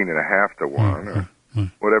 15 and a half to 1, or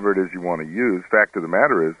whatever it is you want to use. Fact of the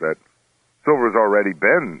matter is that silver's already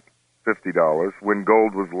been $50 when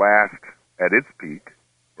gold was last at its peak,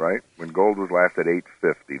 right? When gold was last at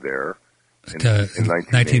 $8.50 there in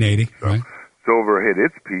 1980. So right. Silver hit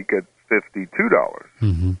its peak at $52.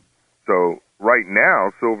 Mm-hmm. So right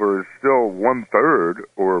now, silver is still 1/3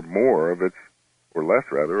 or more of its, or less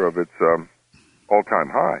rather, of its all-time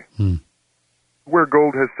high. Where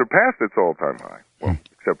gold has surpassed its all-time high. Well,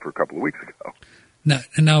 except for a couple of weeks ago.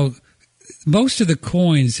 Now, most of the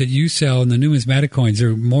coins that you sell in the numismatic coins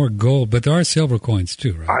are more gold, but there are silver coins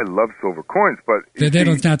too, right? I love silver coins, but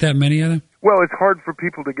there's not that many of them? Well, it's hard for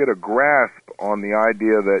people to get a grasp on the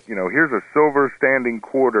idea that, here's a silver standing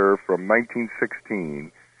quarter from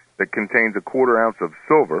 1916 that contains a quarter ounce of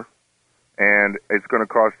silver, and it's going to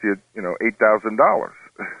cost you, $8,000.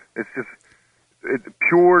 It's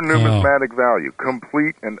pure numismatic value,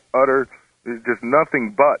 complete and utter. There's just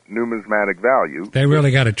nothing but numismatic value. They really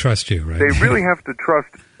got to trust you, right? They really have to trust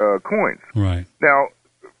coins. Right. Now,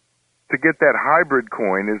 to get that hybrid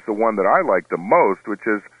coin is the one that I like the most, which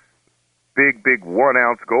is big 1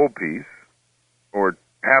 ounce gold piece or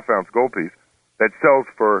half ounce gold piece that sells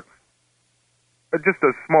for just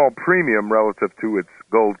a small premium relative to its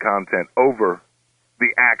gold content over the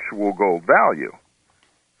actual gold value.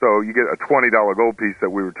 So you get a $20 gold piece that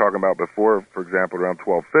we were talking about before, for example, around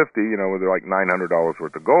 $12.50, with like $900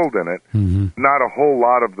 worth of gold in it. Mm-hmm. Not a whole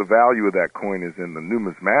lot of the value of that coin is in the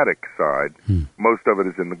numismatic side. Most of it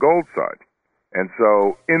is in the gold side. And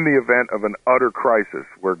so in the event of an utter crisis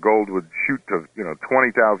where gold would shoot to,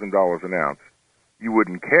 $20,000 an ounce, you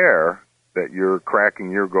wouldn't care that you're cracking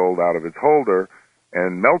your gold out of its holder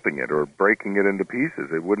and melting it or breaking it into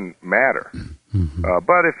pieces. It wouldn't matter. Mm-hmm.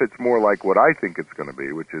 But if it's more like what I think it's going to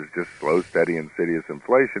be, which is just slow, steady, insidious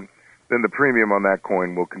inflation, then the premium on that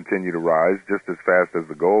coin will continue to rise just as fast as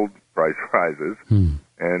the gold price rises. And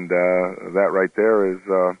that right there is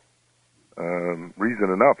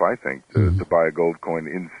reason enough, I think, to buy a gold coin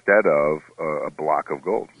instead of a block of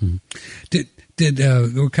gold.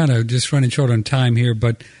 We're kind of just running short on time here,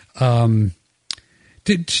 but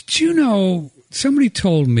did you know, somebody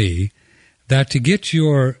told me that to get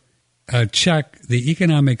your check, the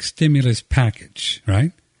economic stimulus package,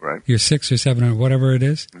 right? Right. Your 6 or 7 or whatever it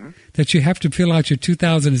is, that you have to fill out your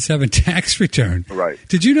 2007 tax return. Right.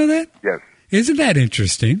 Did you know that? Yes. Isn't that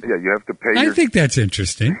interesting? Yeah, you have to pay. I think that's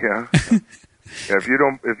interesting. Yeah. If you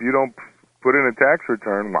don't put in a tax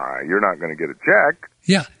return, why, you're not going to get a check.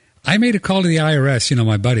 Yeah. I made a call to the IRS,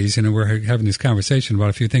 my buddies, we're having this conversation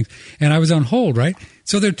about a few things, and I was on hold, right?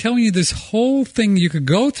 So they're telling you this whole thing you could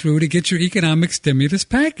go through to get your economic stimulus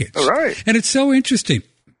package. All right. And it's so interesting.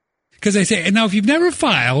 Because they say, now if you've never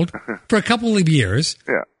filed for a couple of years,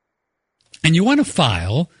 and you want to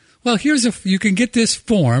file, well, you can get this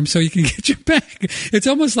form so you can get your back. It's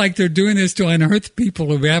almost like they're doing this to unearth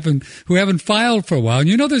people who haven't filed for a while. And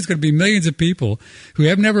there's going to be millions of people who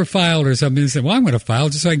have never filed or something and say, well, I'm going to file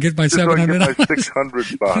just so I can get my $700.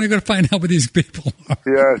 $600. I'm going to find out what these people are.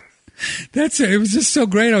 Yes. It was just so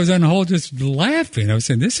great. I was on hold just laughing. I was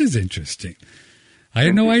saying, this is interesting. I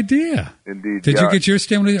had no idea. Indeed. Did you get your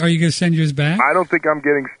stimulus? Are you going to send yours back? I don't think I'm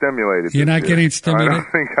getting stimulated. You're not getting stimulated? I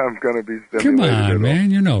don't think I'm going to be stimulated. Come on, man.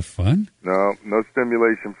 You're no fun. No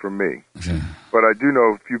stimulation for me. But I do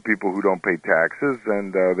know a few people who don't pay taxes,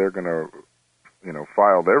 and they're going to,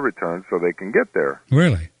 file their returns so they can get there.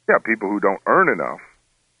 Really? Yeah, people who don't earn enough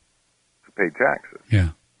to pay taxes. Yeah.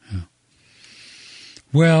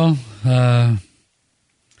 Well, I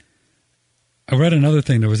read another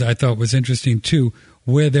thing that I thought was interesting too,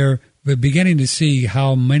 where they're beginning to see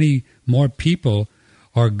how many more people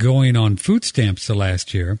are going on food stamps the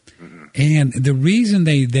last year, and the reason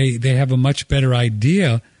they have a much better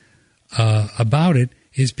idea about it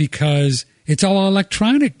is because it's all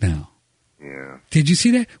electronic now. Yeah. Did you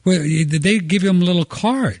see that? Well, they give them little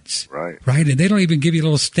cards, Right? And they don't even give you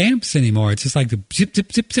little stamps anymore. It's just like the zip,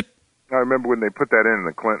 zip, zip, zip. I remember when they put that in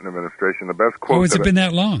the Clinton administration. The best quote. Oh, has it been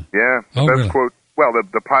that long? Yeah. The best really? Quote. Well,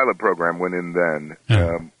 the pilot program went in then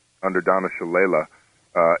under Donna Shalala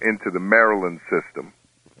into the Maryland system.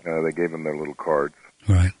 They gave them their little cards.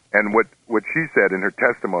 Right. And what she said in her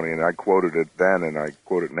testimony, and I quoted it then and I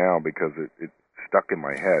quote it now because it stuck in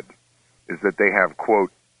my head, is that they have,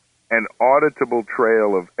 quote, an auditable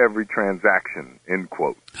trail of every transaction, end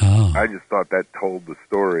quote. Oh. I just thought that told the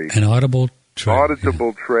story. An auditable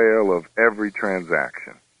trail of every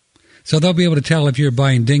transaction. So they'll be able to tell if you're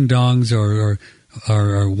buying ding-dongs or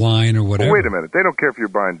wine or whatever. Well, wait a minute. They don't care if you're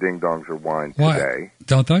buying ding-dongs or wine today.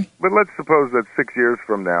 Don't they? But let's suppose that 6 years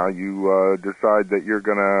from now you decide that you're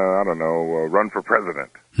going to, run for president.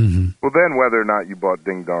 Mm-hmm. Well, then whether or not you bought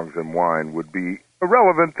ding-dongs and wine would be a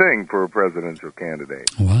relevant thing for a presidential candidate.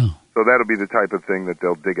 Wow. So that'll be the type of thing that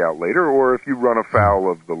they'll dig out later. Or if you run afoul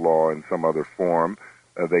of the law in some other form,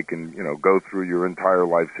 they can, go through your entire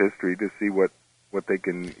life's history to see what they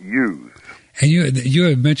can use. And you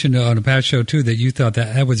had mentioned on a past show too that you thought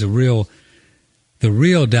that was the real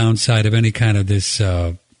downside of any kind of this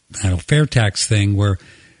fair tax thing, where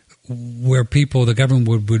the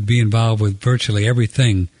government would be involved with virtually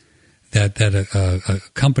everything that a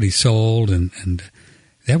company sold, and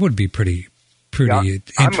that would be pretty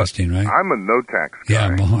interesting, right? I'm a no tax guy.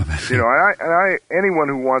 Yeah, anyone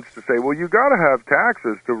who wants to say, well, you got to have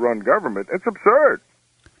taxes to run government, it's absurd.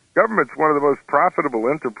 Government's one of the most profitable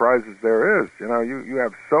enterprises there is. You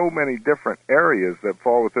have so many different areas that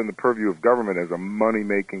fall within the purview of government as a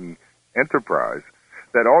money-making enterprise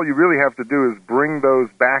that all you really have to do is bring those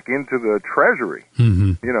back into the Treasury.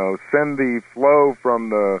 Mm-hmm. Send the flow from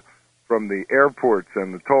the airports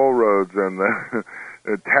and the toll roads and the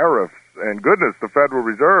tariffs and goodness, the Federal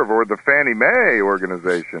Reserve or the Fannie Mae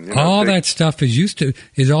organization. All that stuff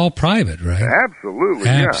is all private, right? Absolutely,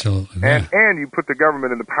 Absolutely. Yeah. Yeah. And you put the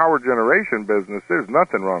government in the power generation business, there's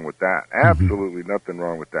nothing wrong with that. Absolutely nothing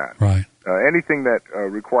wrong with that. Right. Anything that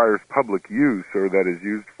requires public use or that is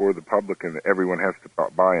used for the public and everyone has to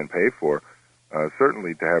buy and pay for,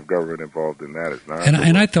 certainly to have government involved in that is not.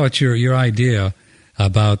 And I thought your idea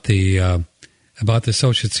about the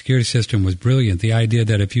Social Security system was brilliant. The idea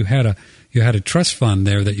that if you had a trust fund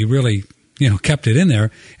there that you really kept it in there,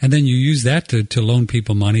 and then you use that to loan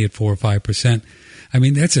people money at 4 or 5%. I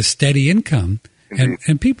mean, that's a steady income,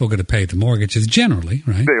 and people are going to pay the mortgages generally,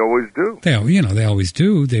 right? They always do. They always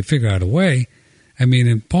do. They figure out a way. I mean,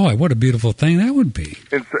 and boy, what a beautiful thing that would be.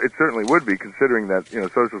 It certainly would be, considering that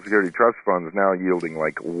Social Security trust funds now yielding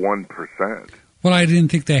like 1%. Well, I didn't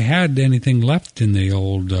think they had anything left in the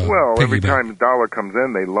old well, every bank. time the dollar comes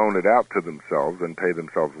in, they loan it out to themselves and pay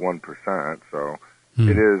themselves 1%. So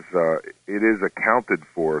it is accounted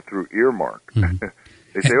for through earmark.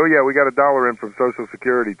 They say, oh, yeah, we got $1 in from Social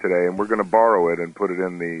Security today, and we're going to borrow it and put it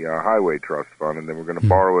in the highway trust fund, and then we're going to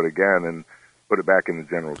borrow it again and put it back in the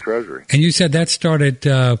general treasury. And you said that started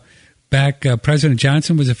back, President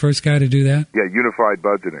Johnson was the first guy to do that? Yeah, unified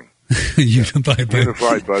budgeting. Unified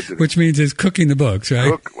budgeting. Which means it's cooking the books, right?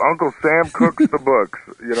 Uncle Sam cooks the books.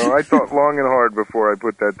 I thought long and hard before I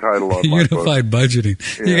put that title on my Unified book. budgeting.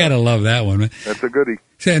 Yeah. You got to love that one, man. That's a goodie.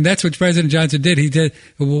 And that's what President Johnson did. He did.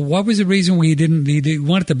 Well, what was the reason he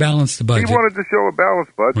wanted to balance the budget? He wanted to show a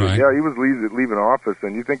balanced budget. Right. Yeah, he was leaving office,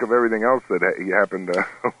 and you think of everything else that happened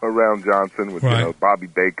around Johnson with Bobby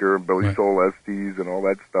Baker and Billy Sol Estes and all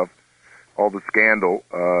that stuff, all the scandal.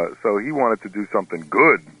 So he wanted to do something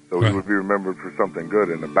good, so he would be remembered for something good,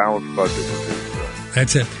 and a balanced budget is his.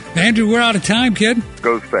 That's it. Andrew, we're out of time, kid.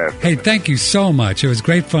 Goes fast. Hey, thank you so much. It was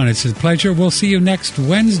great fun. It's a pleasure. We'll see you next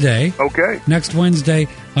Wednesday. Okay. Next Wednesday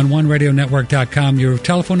on OneRadioNetwork.com. Your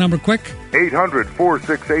telephone number, quick?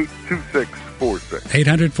 800-468-2646.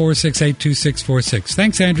 800-468-2646.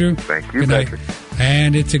 Thanks, Andrew. Thank you, Good night. Patrick.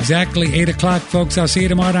 And it's exactly 8 o'clock, folks. I'll see you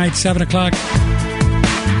tomorrow night, 7 o'clock.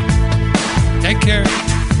 Take care.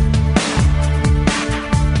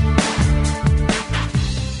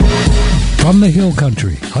 From the hill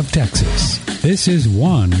country of Texas, this is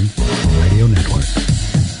One Radio Network.